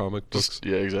away of comic books.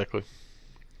 Yeah, exactly.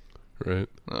 Right.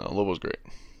 Lobo's great.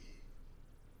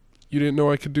 You didn't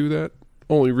know I could do that?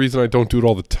 Only reason I don't do it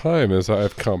all the time is I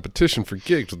have competition for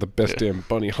gigs with the best damn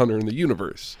bunny hunter in the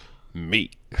universe. Me.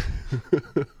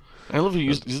 I love he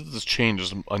used this chain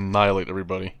just to annihilate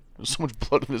everybody. There's so much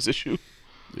blood in this issue.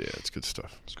 Yeah, it's good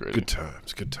stuff. It's great. Good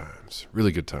times.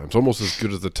 Really good times. Almost as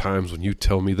good as the times when you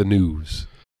tell me the news.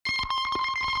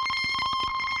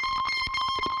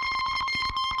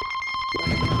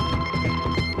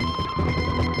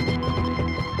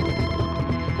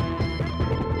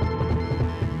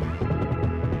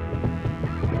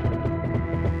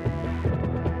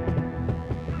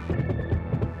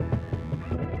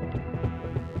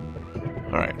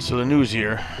 Alright, so the news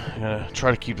here. I'm gonna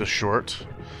try to keep this short,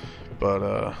 but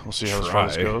we'll see how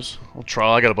this goes. We'll try.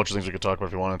 I got a bunch of things we could talk about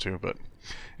if you wanted to, but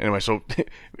anyway, so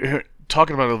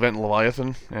talking about Event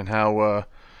Leviathan and how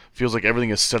feels like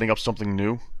everything is setting up something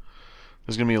new.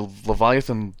 There's gonna be a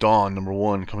Leviathan Dawn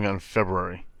 #1 coming out in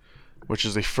February, which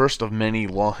is the first of many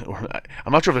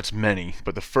I'm not sure if it's many,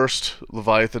 but the first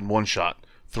Leviathan one-shot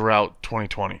throughout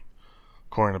 2020,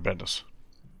 according to Bendis.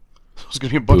 So there's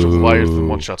gonna be a bunch of Leviathan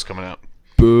one-shots coming out.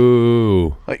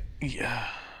 Boo. Like, yeah.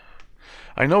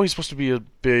 I know he's supposed to be a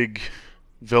big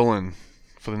villain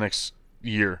for the next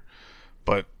year,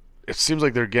 but it seems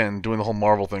like they're, again, doing the whole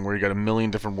Marvel thing where you got a million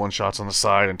different one-shots on the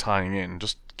side and tying in.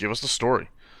 Just give us the story.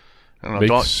 I don't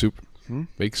know.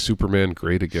 Make Superman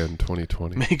great again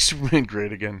 2020. Make Superman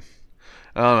great again.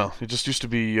 I don't know. It just used to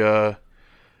be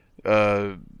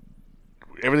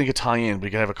everything could tie in, but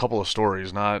you could have a couple of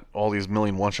stories, not all these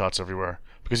million one-shots everywhere.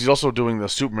 Because he's also doing the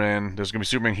Superman, there's going to be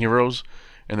Superman Heroes,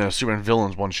 and then a Superman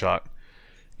Villains one-shot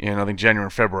in, I think, January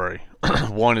and February.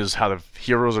 One is how the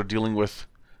heroes are dealing with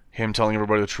him telling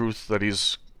everybody the truth that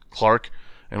he's Clark,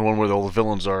 and one where all the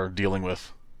villains are dealing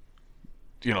with,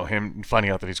 him finding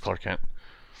out that he's Clark Kent.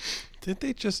 Did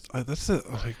they just,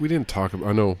 we didn't talk about,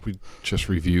 I know we just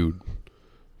reviewed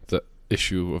the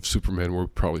issue of Superman where we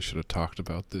probably should have talked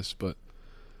about this, but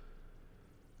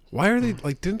why are they,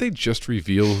 didn't they just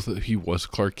reveal that he was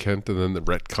Clark Kent and then the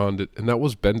retconned it? And that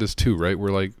was Bendis too, right?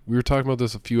 We were talking about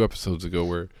this a few episodes ago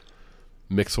where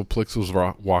Mixelplix was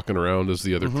walking around as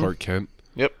the other Clark Kent.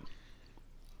 Yep.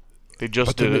 They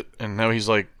just did it, and now he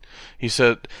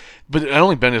said, but I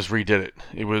don't think Bendis redid it.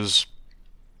 It was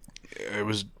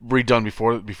redone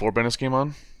before Bendis came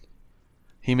on.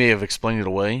 He may have explained it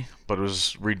away, but it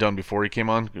was redone before he came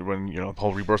on when, the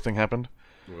whole rebirth thing happened.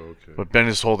 Okay. But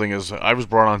Bendis' whole thing is, I was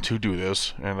brought on to do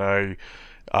this, and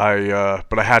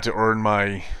but I had to earn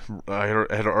I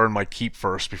had to earn my keep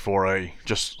first before I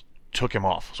just took him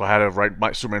off. So I had to write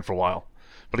my Superman for a while.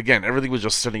 But again, everything was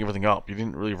just setting everything up. You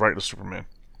didn't really write a Superman.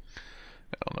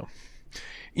 I don't know.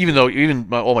 Even though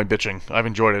all my bitching, I've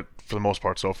enjoyed it for the most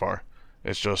part so far.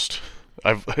 It's just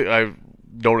I've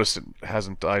noticed it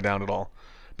hasn't died down at all.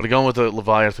 But going with the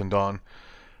Leviathan Dawn.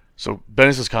 So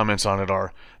Bendis' comments on it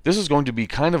are, this is going to be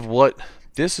kind of what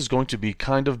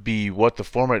the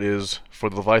format is for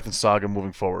the Leviathan saga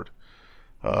moving forward.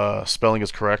 Spelling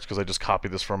is correct because I just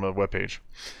copied this from a webpage.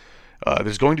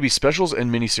 There's going to be specials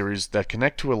and miniseries that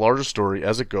connect to a larger story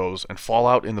as it goes and fall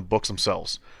out in the books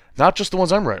themselves. Not just the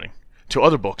ones I'm writing. To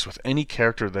other books with any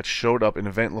character that showed up in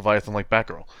Event Leviathan like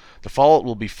Batgirl. The fallout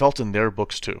will be felt in their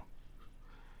books too.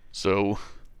 So,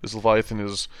 this Leviathan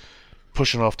is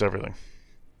pushing off to everything.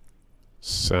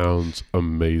 Sounds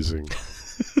amazing.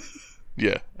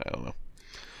 Yeah, I don't know.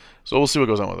 So we'll see what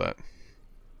goes on with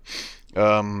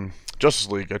that. Justice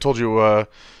League. I told you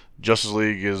Justice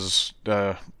League is,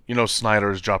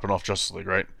 Snyder is dropping off Justice League,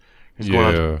 right? He's going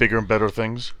on to bigger and better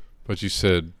things. But you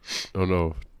said, oh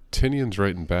no, Tynion's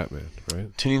writing Batman,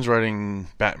 right? Tynion's writing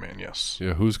Batman, yes.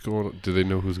 Yeah, do they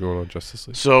know who's going on Justice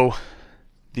League? So,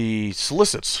 the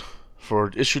solicits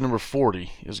for issue number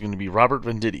 40 is going to be Robert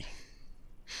Venditti.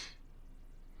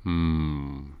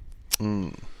 Oh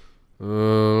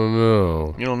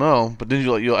no. You don't know, but didn't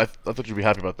you? I thought you'd be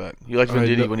happy about that. You liked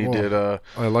Venditti when he did. I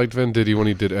liked Venditti when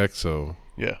he did Exo.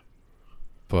 Yeah.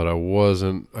 But I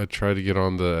wasn't. I tried to get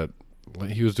on that.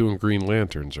 He was doing Green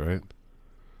Lanterns, right?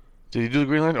 Did he do the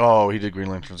Green Lantern? Oh, he did Green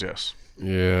Lanterns. Yes.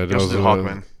 Yeah, that was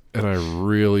Hawkman. And I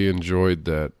really enjoyed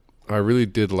that. I really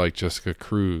did like Jessica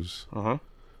Cruz.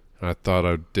 I thought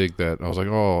I'd dig that. I was like,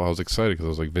 I was excited because I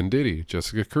was like, Venditti,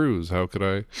 Jessica Cruz. How could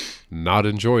I not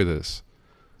enjoy this?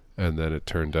 And then it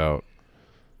turned out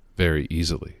very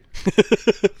easily.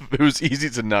 It was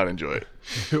easy to not enjoy.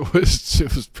 It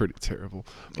was pretty terrible.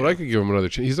 But I could give him another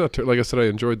chance. He's not like I said. I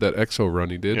enjoyed that Exo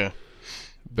run he did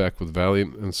back with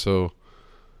Valiant, and so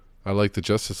I liked the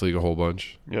Justice League a whole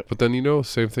bunch. Yep. But then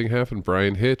same thing happened.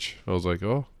 Brian Hitch. I was like,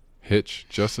 Hitch,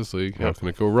 Justice League. How can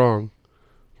it go wrong?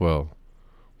 Well,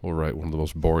 we'll write one of the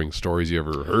most boring stories you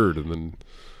ever heard, and then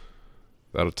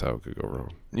That's how it could go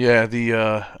wrong. Yeah,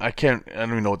 I don't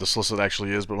even know what the solicit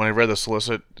actually is, but when I read the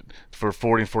solicit for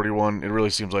 40 and 41, it really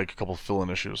seems like a couple of fill-in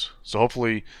issues. So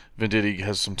hopefully Venditti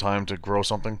has some time to grow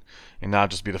something and not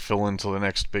just be the fill-in to the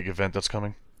next big event that's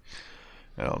coming.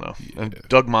 I don't know. Yeah. And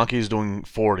Doug Mahnke is doing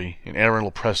 40, and Aaron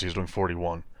Lopresti is doing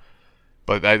 41.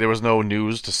 But there was no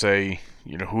news to say,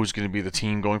 who's going to be the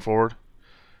team going forward.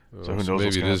 So who knows what's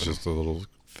maybe going it to is happen. just a little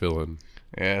fill-in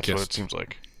Yeah, that's what guest. it seems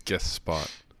like. guest spot.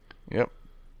 Yep.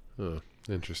 Oh,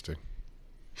 interesting.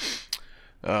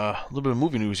 A little bit of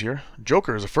movie news here.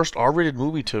 Joker is the first R-rated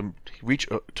movie to break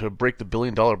the $1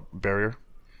 billion barrier.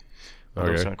 That was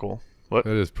Okay. kind of cool. What?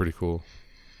 That is pretty cool.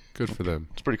 Good for them.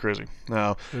 It's pretty crazy.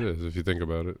 Now, It is, if you think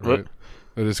about it, What? right?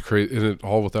 It is crazy, and it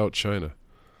all without China.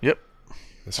 Yep.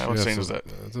 That's, How insane is that?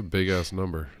 That's a big ass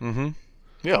number, mm-hmm.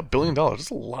 Yeah, $1 billion. That's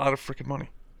a lot of freaking money.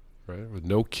 right? With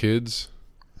no kids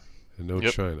and no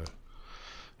Yep. China.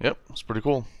 Yep, it's pretty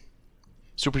cool.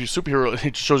 Superhero.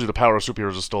 It shows you the power of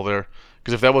superheroes is still there.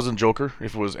 Because if that wasn't Joker,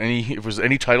 if it was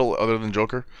any title other than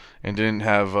Joker, and didn't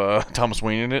have Thomas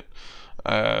Wayne in it,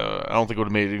 I don't think it would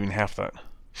have made it even half that.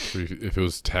 If it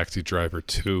was Taxi Driver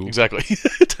 2, Exactly.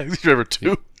 Taxi Driver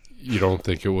 2. you don't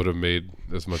think it would have made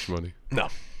as much money? No.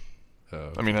 Uh,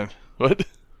 I mean, what?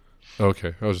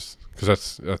 okay, I was just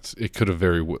because that's it could have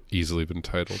very easily been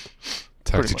titled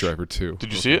Taxi much. Driver 2.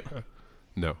 Did you see it?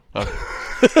 No.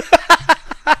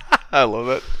 I love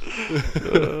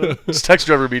that. It's Taxi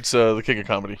Driver beats The King of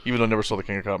Comedy, even though I never saw The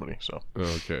King of Comedy. So,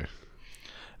 Okay.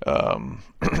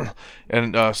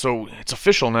 and so it's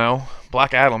official now.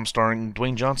 Black Adam, starring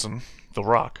Dwayne Johnson, The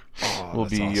Rock, will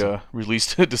that's be awesome.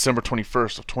 released December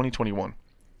 21st of 2021.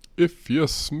 If you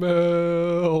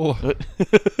smell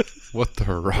what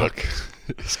the Rock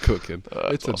is cooking,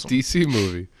 it's a awesome. DC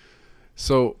movie.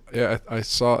 So yeah, I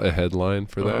saw a headline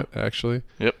for that actually.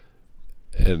 Yep.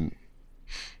 And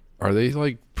are they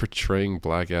like portraying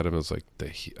Black Adam as like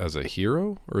as a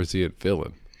hero, or is he a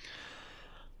villain,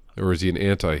 or is he an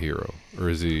anti-hero, or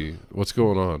is he what's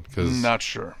going on? Because Not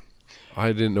sure.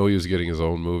 I didn't know he was getting his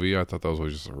own movie. I thought that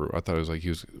was just I thought it was like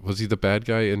was he the bad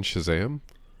guy in Shazam?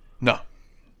 No.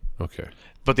 Okay.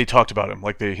 But they talked about him.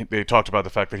 Like they talked about the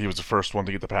fact that he was the first one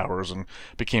to get the powers and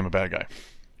became a bad guy.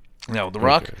 Now, The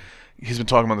Rock, Okay. he's been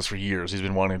talking about this for years. He's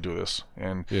been wanting to do this.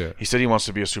 And Yeah. he said he wants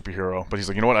to be a superhero, but he's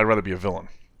like, you know what? I'd rather be a villain.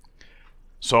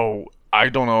 So, I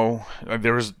don't know.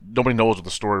 Nobody knows what the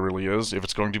story really is, if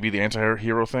it's going to be the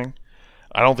anti-hero thing.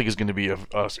 I don't think he's going to be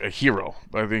a hero.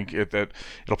 I think that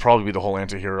it'll probably be the whole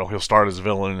anti-hero. He'll start as a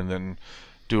villain and then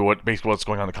do basically what's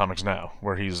going on in the comics now,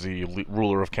 where he's the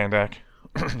ruler of Kandak.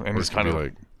 And he's it could kind be of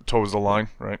like- toes the line,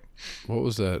 right? What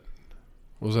was that?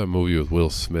 What was that movie with Will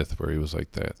Smith where he was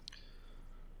like that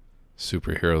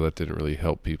superhero that didn't really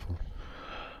help people?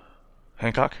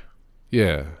 Hancock?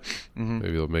 Yeah. Mm-hmm.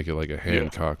 Maybe they'll make it like a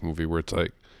Hancock movie where it's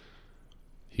like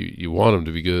you want him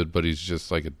to be good, but he's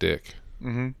just like a dick.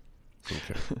 Mm-hmm.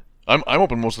 Okay. I'm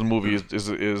hoping most of the movie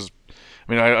is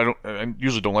I mean, I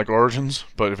usually don't like origins,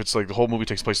 but if it's like the whole movie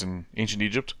takes place in ancient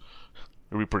Egypt,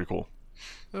 it would be pretty cool.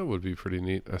 That would be pretty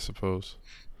neat, I suppose.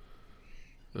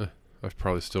 I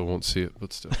probably still won't see it,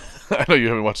 but still. I know you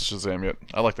haven't watched Shazam yet.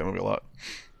 I like that movie a lot.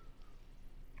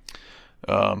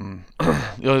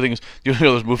 The other thing is, the only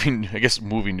other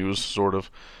movie news, sort of.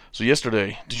 So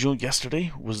yesterday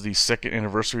was the second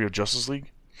anniversary of Justice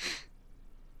League.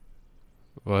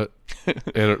 What?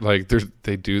 And like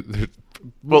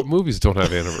movies don't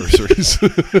have anniversaries.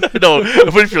 No,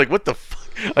 but if you're like, what the fuck?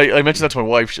 I mentioned that to my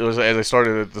wife as I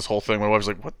started this whole thing. My wife was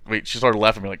like, what? Wait, she started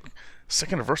laughing at me like,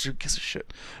 second anniversary? Who gives a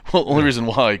shit? Well, only reason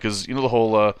why, because you know the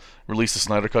whole release the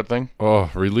Snyder Cut thing? Oh,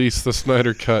 release the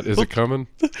Snyder Cut. Is it coming?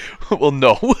 Well,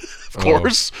 no, of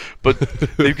course. But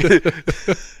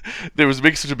there was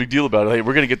making such a big deal about it. Hey,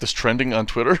 we're going to get this trending on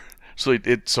Twitter. So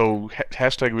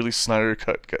hashtag release Snyder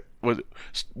Cut was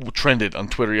trended on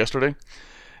Twitter yesterday.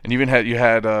 And you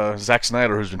had Zack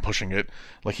Snyder, who's been pushing it,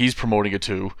 like he's promoting it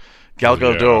too. Gal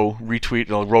Gadot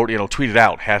tweeted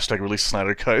out hashtag release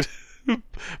Snyder Cut.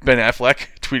 Ben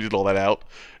Affleck tweeted all that out.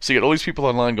 So you get all these people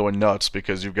online going nuts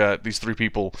because you've got these three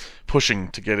people pushing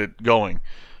to get it going.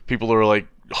 People are like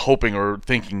hoping or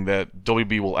thinking that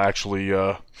WB will actually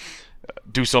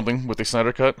do something with the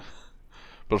Snyder Cut.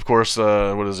 But of course,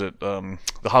 The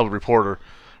Hollywood Reporter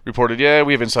reported, yeah,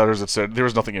 we have insiders that said there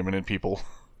was nothing imminent, people.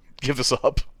 Give this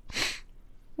up.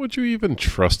 Would you even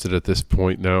trust it at this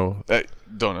point now? I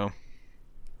don't know.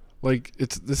 Like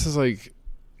this is like,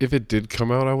 if it did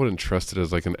come out, I wouldn't trust it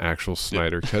as like an actual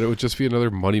Snyder Cut. It would just be another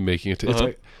money making. It's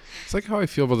like how I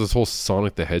feel about this whole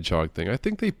Sonic the Hedgehog thing. I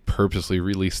think they purposely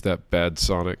released that bad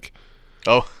Sonic.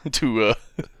 Oh,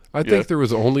 I think there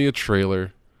was only a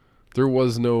trailer. There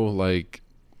was no like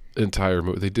entire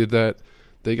movie. They did that.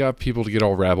 They got people to get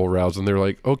all rabble-roused, and they're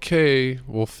like, okay,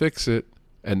 we'll fix it.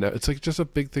 And now it's like just a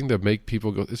big thing to make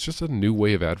people go. It's just a new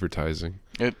way of advertising.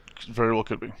 It very well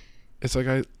could be. It's like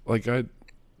I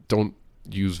don't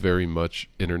use very much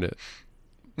internet,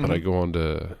 but I go on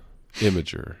to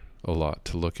Imager a lot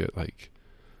to look at like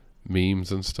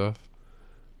memes and stuff.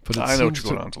 But I know what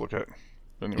you're going on to look at.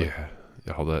 Anyway.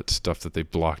 Yeah, all that stuff that they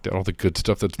blocked out, all the good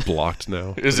stuff that's blocked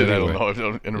now. Is it? Anyway. I don't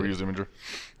know. I never use Imager.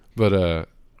 But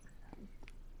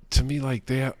to me, like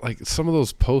they have, like some of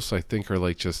those posts, I think are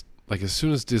like just like as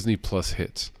soon as Disney Plus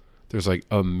hits, there's like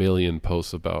a million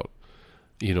posts about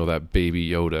that baby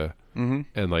Yoda and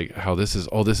like how this is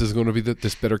going to be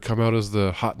this better come out as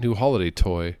the hot new holiday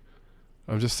toy.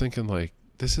 I'm just thinking like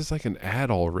this is like an ad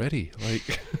already.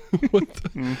 Like what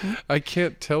the, I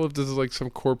can't tell if this is like some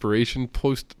corporation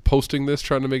posting this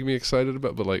trying to make me excited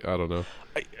about, but like I don't know.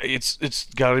 It's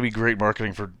got to be great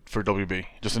marketing for WB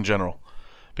just in general,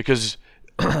 because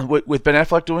with Ben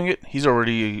Affleck doing it, he's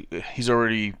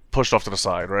already pushed off to the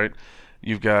side, right?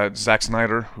 You've got Zack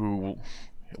Snyder, who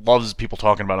loves people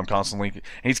talking about him constantly, and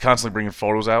he's constantly bringing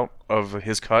photos out of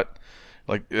his cut,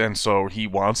 and so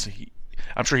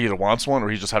I'm sure he either wants one or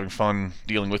he's just having fun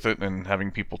dealing with it and having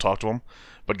people talk to him.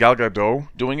 But Gal Gadot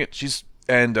doing it,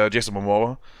 and Jason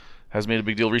Momoa has made a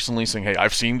big deal recently, saying, "Hey,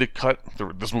 I've seen the cut.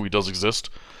 This movie does exist."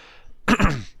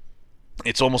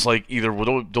 It's almost like either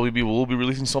WB will be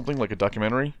releasing something like a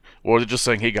documentary, or they're just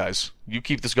saying, "Hey guys, you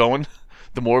keep this going.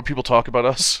 The more people talk about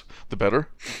us, the better."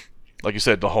 Like you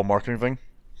said, the whole marketing thing.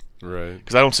 Right.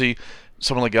 Because I don't see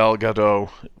someone like Gal Gadot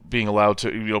being allowed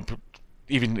to,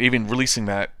 even releasing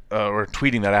that or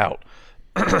tweeting that out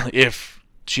if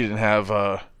she didn't have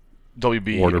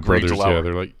WB Warner agree Brothers. to allow Yeah,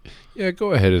 they're like, yeah,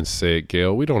 go ahead and say it,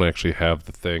 Gail. We don't actually have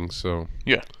the thing, so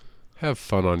yeah. Have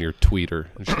fun on your Twitter.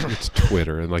 It's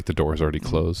Twitter, and like the door's already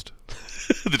closed.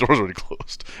 The door's already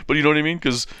closed. But you know what I mean?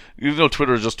 Because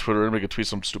Twitter is just Twitter, and they can tweet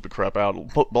some stupid crap out.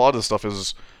 A lot of this stuff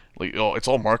is like, it's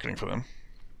all marketing for them.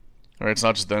 All right, it's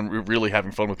not just them really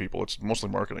having fun with people. It's mostly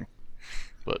marketing.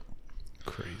 But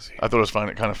crazy. I thought it was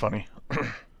kind of funny.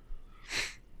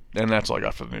 And that's all I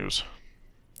got for the news.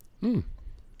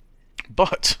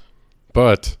 But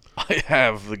I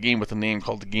have the game with a name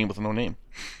called the Game with No Name.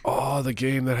 Oh, the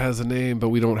game that has a name, but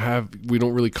we don't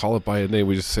really call it by a name.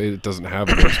 We just say it doesn't have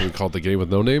a name, so we call it the Game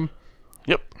with No Name?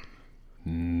 Yep.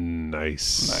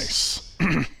 Nice.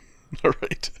 All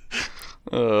right.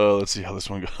 Let's see how this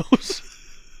one goes.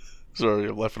 Sorry,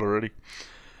 I'm laughing already.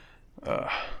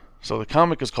 So the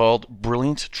comic is called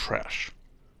Brilliant Trash.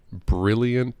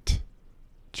 Brilliant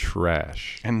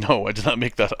Trash. And no, I did not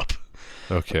make that up.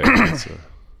 Okay.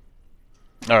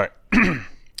 All right.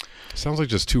 Sounds like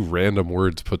just two random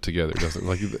words put together, doesn't it?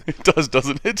 Like it does,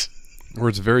 doesn't it?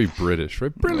 Words very British,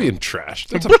 right? Brilliant trash.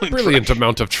 That's a brilliant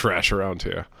amount of trash around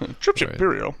here. Trip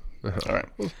Imperial. All right.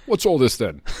 What's all this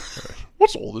then?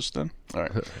 What's all this then? All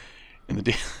right. In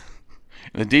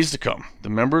the days to come, the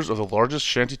members of the largest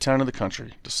shanty town in the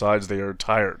country decides they are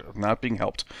tired of not being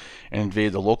helped and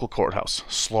invade the local courthouse,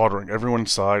 slaughtering everyone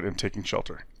inside and taking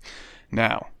shelter.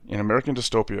 Now, in American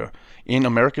dystopia,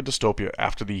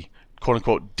 after the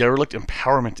quote-unquote derelict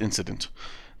empowerment incident,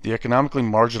 the economically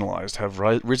marginalized have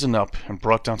risen up and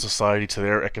brought down society to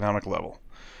their economic level.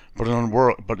 But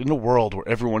in a world where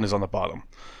everyone is on the bottom,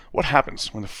 what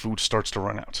happens when the food starts to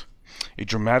run out? A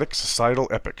dramatic societal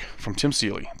epic from Tim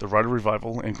Seeley, the writer of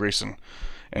Revival and Grayson,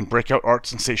 and breakout art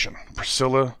sensation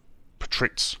Priscilla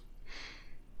Patrates.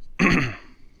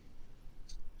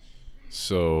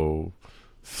 So,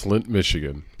 Flint,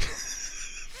 Michigan.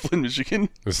 Flint, Michigan.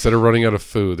 Instead of running out of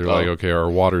food, they're like, okay, our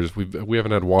waters, we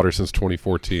haven't had water since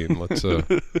 2014. Let's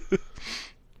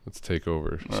take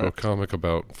over. All so, right. A comic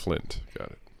about Flint.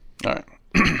 Got it. All right.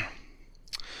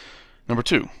 Number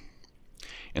 2.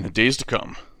 In the days to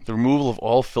come, the removal of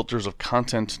all filters of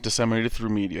content disseminated through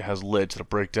media has led to the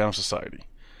breakdown of society.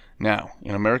 Now,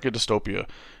 in America dystopia,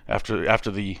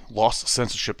 after the lost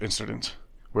censorship incident,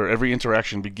 where every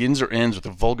interaction begins or ends with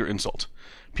a vulgar insult,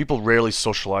 people rarely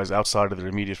socialize outside of their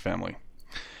immediate family.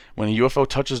 When a UFO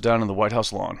touches down on the White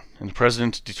House lawn, and the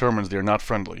president determines they are not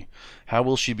friendly, how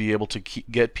will she be able to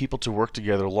get people to work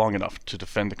together long enough to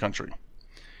defend the country?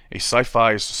 A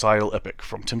sci-fi societal epic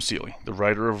from Tim Seeley, the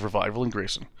writer of Revival and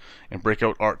Grayson, and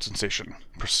breakout art sensation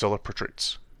Priscilla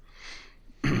Patrates.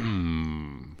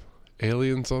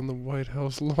 Aliens on the White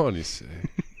House lawn, you say?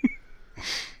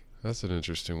 That's an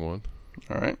interesting one.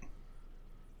 All right.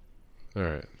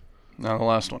 Now the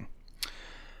last one.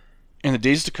 In the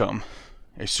days to come,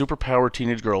 a superpowered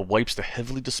teenage girl wipes the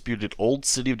heavily disputed old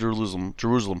city of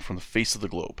Jerusalem from the face of the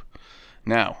globe.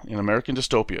 Now, in American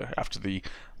dystopia, after the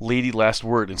Lady Last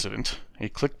Word incident, a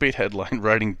clickbait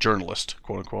headline-writing journalist,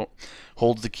 quote-unquote,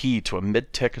 holds the key to a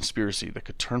mid-tech conspiracy that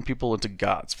could turn people into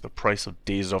gods for the price of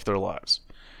days off their lives.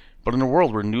 But in a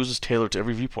world where news is tailored to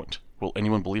every viewpoint, will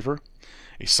anyone believe her?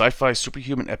 A sci-fi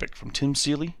superhuman epic from Tim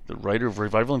Seeley, the writer of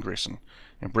Revival and Grayson,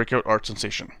 and breakout art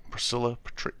sensation Priscilla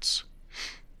Patrice.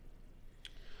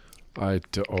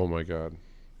 Oh my god.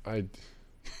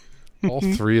 All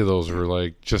three of those were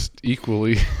like just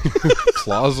equally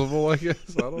plausible, I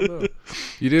guess. I don't know.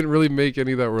 You didn't really make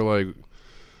any that were like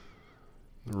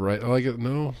right. Like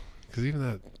no, because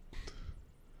even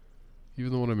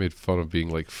the one I made fun of being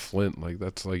like Flint, like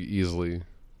that's like easily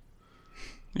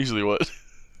what?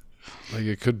 Like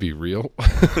it could be real.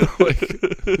 Like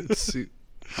see.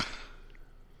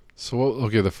 So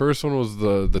okay, the first one was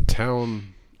the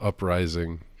town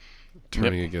uprising.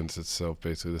 Turning against itself,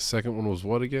 basically. The second one was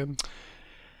what again?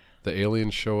 The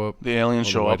aliens show up. The aliens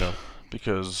show up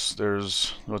because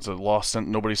there's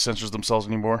nobody censors themselves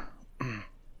anymore.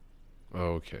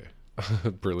 Oh, okay,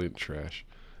 brilliant trash.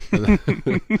 That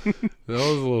was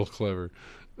a little clever,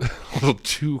 a little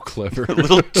too clever. A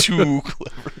little too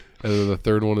clever. And then the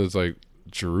third one is like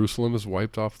Jerusalem is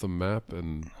wiped off the map,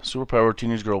 and superpowered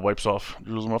teenage girl wipes off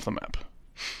Jerusalem off the map.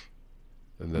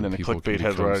 And then a clickbait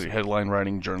headline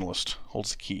writing journalist holds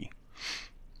the key.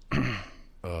 1,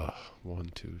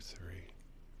 2, 3.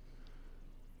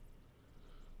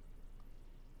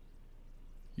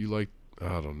 You like?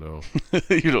 I don't know.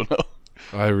 You don't know.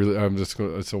 I'm just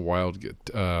going. It's a wild get.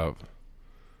 I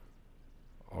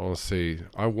want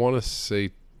to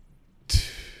say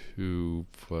 2,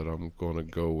 but I'm going to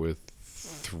go with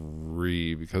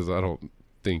 3 because I don't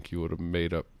think you would have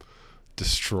made up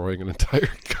destroying an entire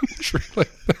country like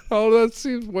that. Oh, that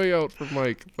seems way out for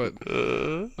Mike, but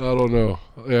I don't know.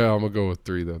 Yeah, I'm gonna go with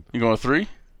 3 then. You going with 3?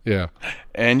 Yeah.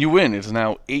 And you win. It's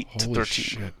now 8-13. Holy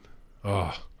shit.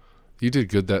 Oh, you did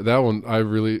good. That one, I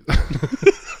really.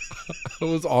 It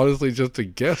was honestly just a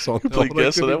guess on that one.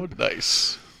 Guess on that one?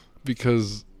 Nice.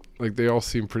 Because like they all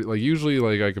seem pretty. Like usually,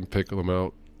 like I can pick them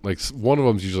out. Like one of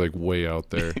them's usually like way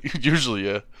out there. Usually,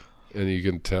 yeah. And you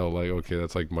can tell, like, okay,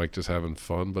 that's like Mike just having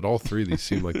fun. But all 3 of these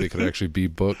seem like they could actually be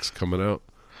books coming out.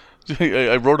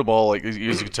 I wrote them all, like, as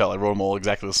you can tell, I wrote them all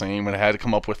exactly the same. And I had to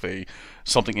come up with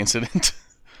something incident.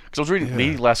 Because I was reading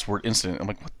Lady Last Word incident. I'm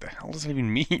like, what the hell does that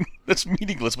even mean? That's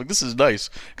meaningless. I'm like, this is nice.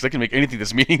 Because I can make anything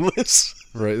that's meaningless.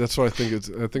 Right. That's why I think it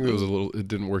was it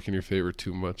didn't work in your favor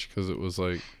too much. Because it was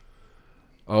like,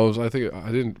 I think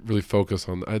I didn't really focus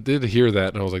on, I did hear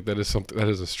that. And I was like, that is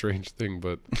a strange thing.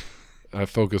 But I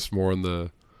focused more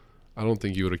on I don't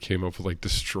think you would have came up with like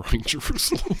destroying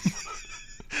Jerusalem.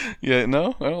 Yeah,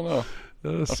 no, I don't know.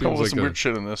 I've come up with some weird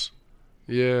shit in this.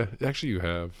 Yeah, actually you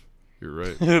have. You're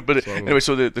right. But anyway,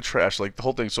 so the trash, like the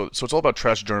whole thing, so it's all about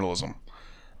trash journalism.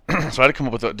 So I had to come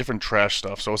up with different trash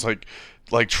stuff. So it's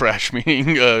like trash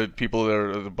meaning people that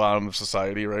are at the bottom of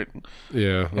society, right?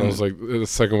 Yeah, I was like, the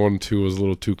second one too was a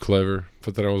little too clever.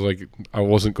 But then I was like, I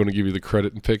wasn't going to give you the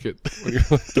credit and pick it.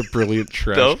 The brilliant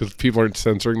trash because people aren't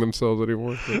censoring themselves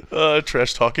anymore.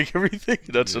 Trash talking everything,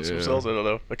 not censor themselves. I don't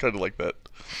know. I kind of like that.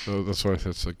 Oh, that's why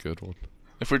that's a good one.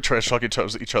 If we're trash talking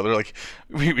to each other, like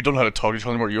we don't know how to talk to each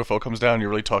other anymore. UFO comes down, you're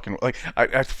really talking. Like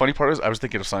the funny part is, I was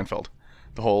thinking of Seinfeld.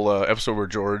 The whole episode where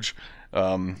George,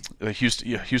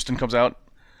 Houston comes out,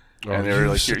 and they're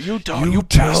like, "You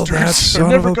bastards are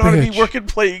never going to be working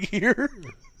playing here."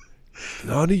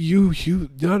 None of you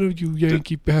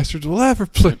Yankee bastards will ever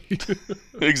play.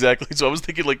 Exactly. So I was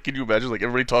thinking, like, can you imagine, like,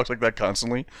 everybody talks like that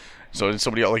constantly? So then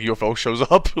somebody like UFO shows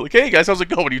up, like, "Hey guys, how's it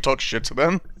going?" You talk shit to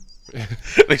them.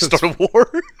 They start a war.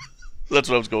 That's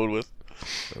what I was going with.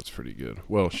 That's pretty good.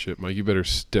 Well, shit, Mike, you better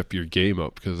step your game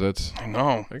up because I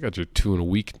know. I got you 2 in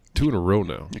a row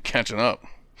now. You're catching up.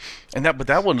 But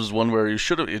that one was one where you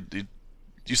should have.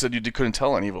 You said you couldn't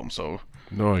tell any of them, so.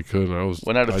 No, I couldn't. I was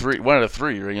 1 out of 3. 1 out of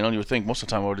 3. You know, you would think most of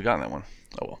the time I would have gotten that one.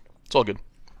 Oh well, it's all good.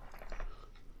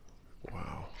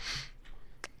 Wow.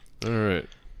 All right.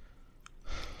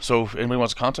 So, if anybody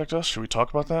wants to contact us, should we talk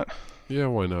about that? Yeah,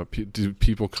 why not? Do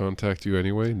people contact you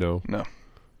anyway? No. No.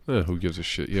 Who gives a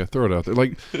shit? Yeah, throw it out there.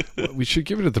 Like, we should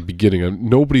give it at the beginning.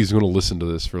 Nobody's going to listen to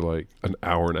this for like an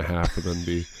hour and a half and then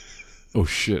be, oh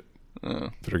shit,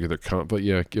 better get their But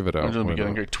yeah, give it out. I'm going to be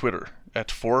getting Twitter at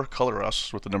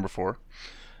 4colorus with the number 4.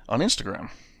 On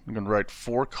Instagram, I'm going to write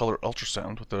 4color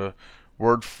ultrasound with the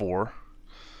word 4.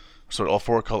 So all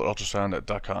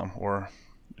 4colorultrasound.com or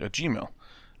at Gmail,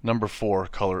 number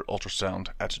 4colorultrasound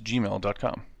at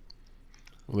gmail.com.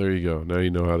 Well, there you go. Now you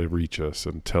know how to reach us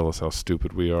and tell us how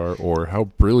stupid we are or how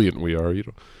brilliant we are.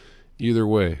 Either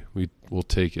way, we'll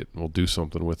take it and we'll do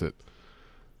something with it.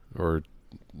 or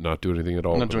not do anything at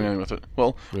all. I'm not doing anything with it.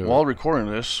 Well, while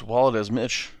recording this, Wallet as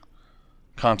Mitch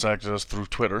contacted us through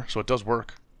Twitter, so it does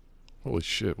work. Holy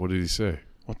shit! What did he say?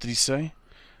 What did he say?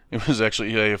 It was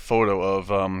actually a photo of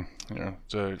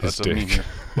His a dick. meme here.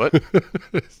 What?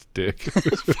 His dick.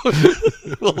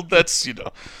 Well, that's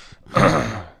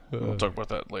we'll talk about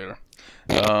that later.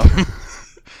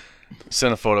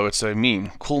 Sent a photo. It's a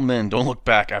meme. Cool men don't look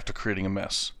back after creating a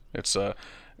mess. It's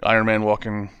Iron Man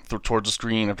walking towards the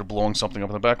screen after blowing something up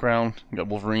in the background. You got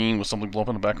Wolverine with something blowing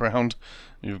up in the background.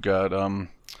 You've got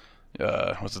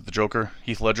was it the Joker,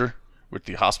 Heath Ledger, with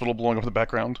the hospital blowing up in the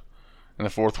background. And the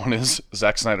fourth one is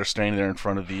Zack Snyder standing there in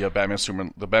front of the Batman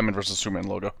vs Superman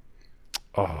logo.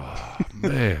 Oh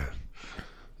man,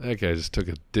 that guy just took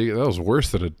a dick. That was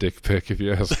worse than a dick pic, if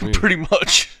you ask me. Pretty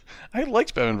much. I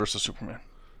liked Batman vs Superman.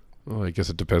 Well, I guess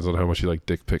it depends on how much you like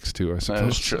dick pics too, I suppose. That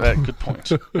is true. Good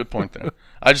point. Good point there.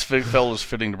 I just felt it was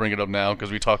fitting to bring it up now because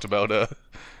we talked about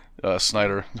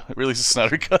Snyder, release a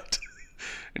Snyder cut,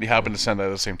 and he happened to send that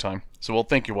at the same time. So, well,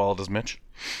 thank you, Wallet as Mitch.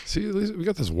 See, at least we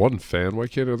got this one fan. Why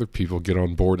can't other people get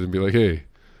on board and be like, hey,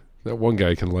 that one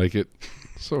guy can like it,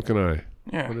 so can I?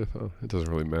 Yeah. What if, it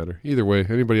doesn't really matter. Either way,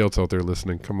 anybody else out there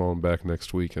listening, come on back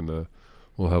next week and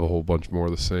we'll have a whole bunch more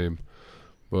of the same.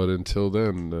 But until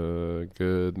then,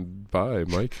 goodbye,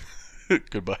 Mike.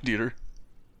 Goodbye, Dieter.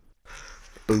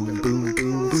 Boom.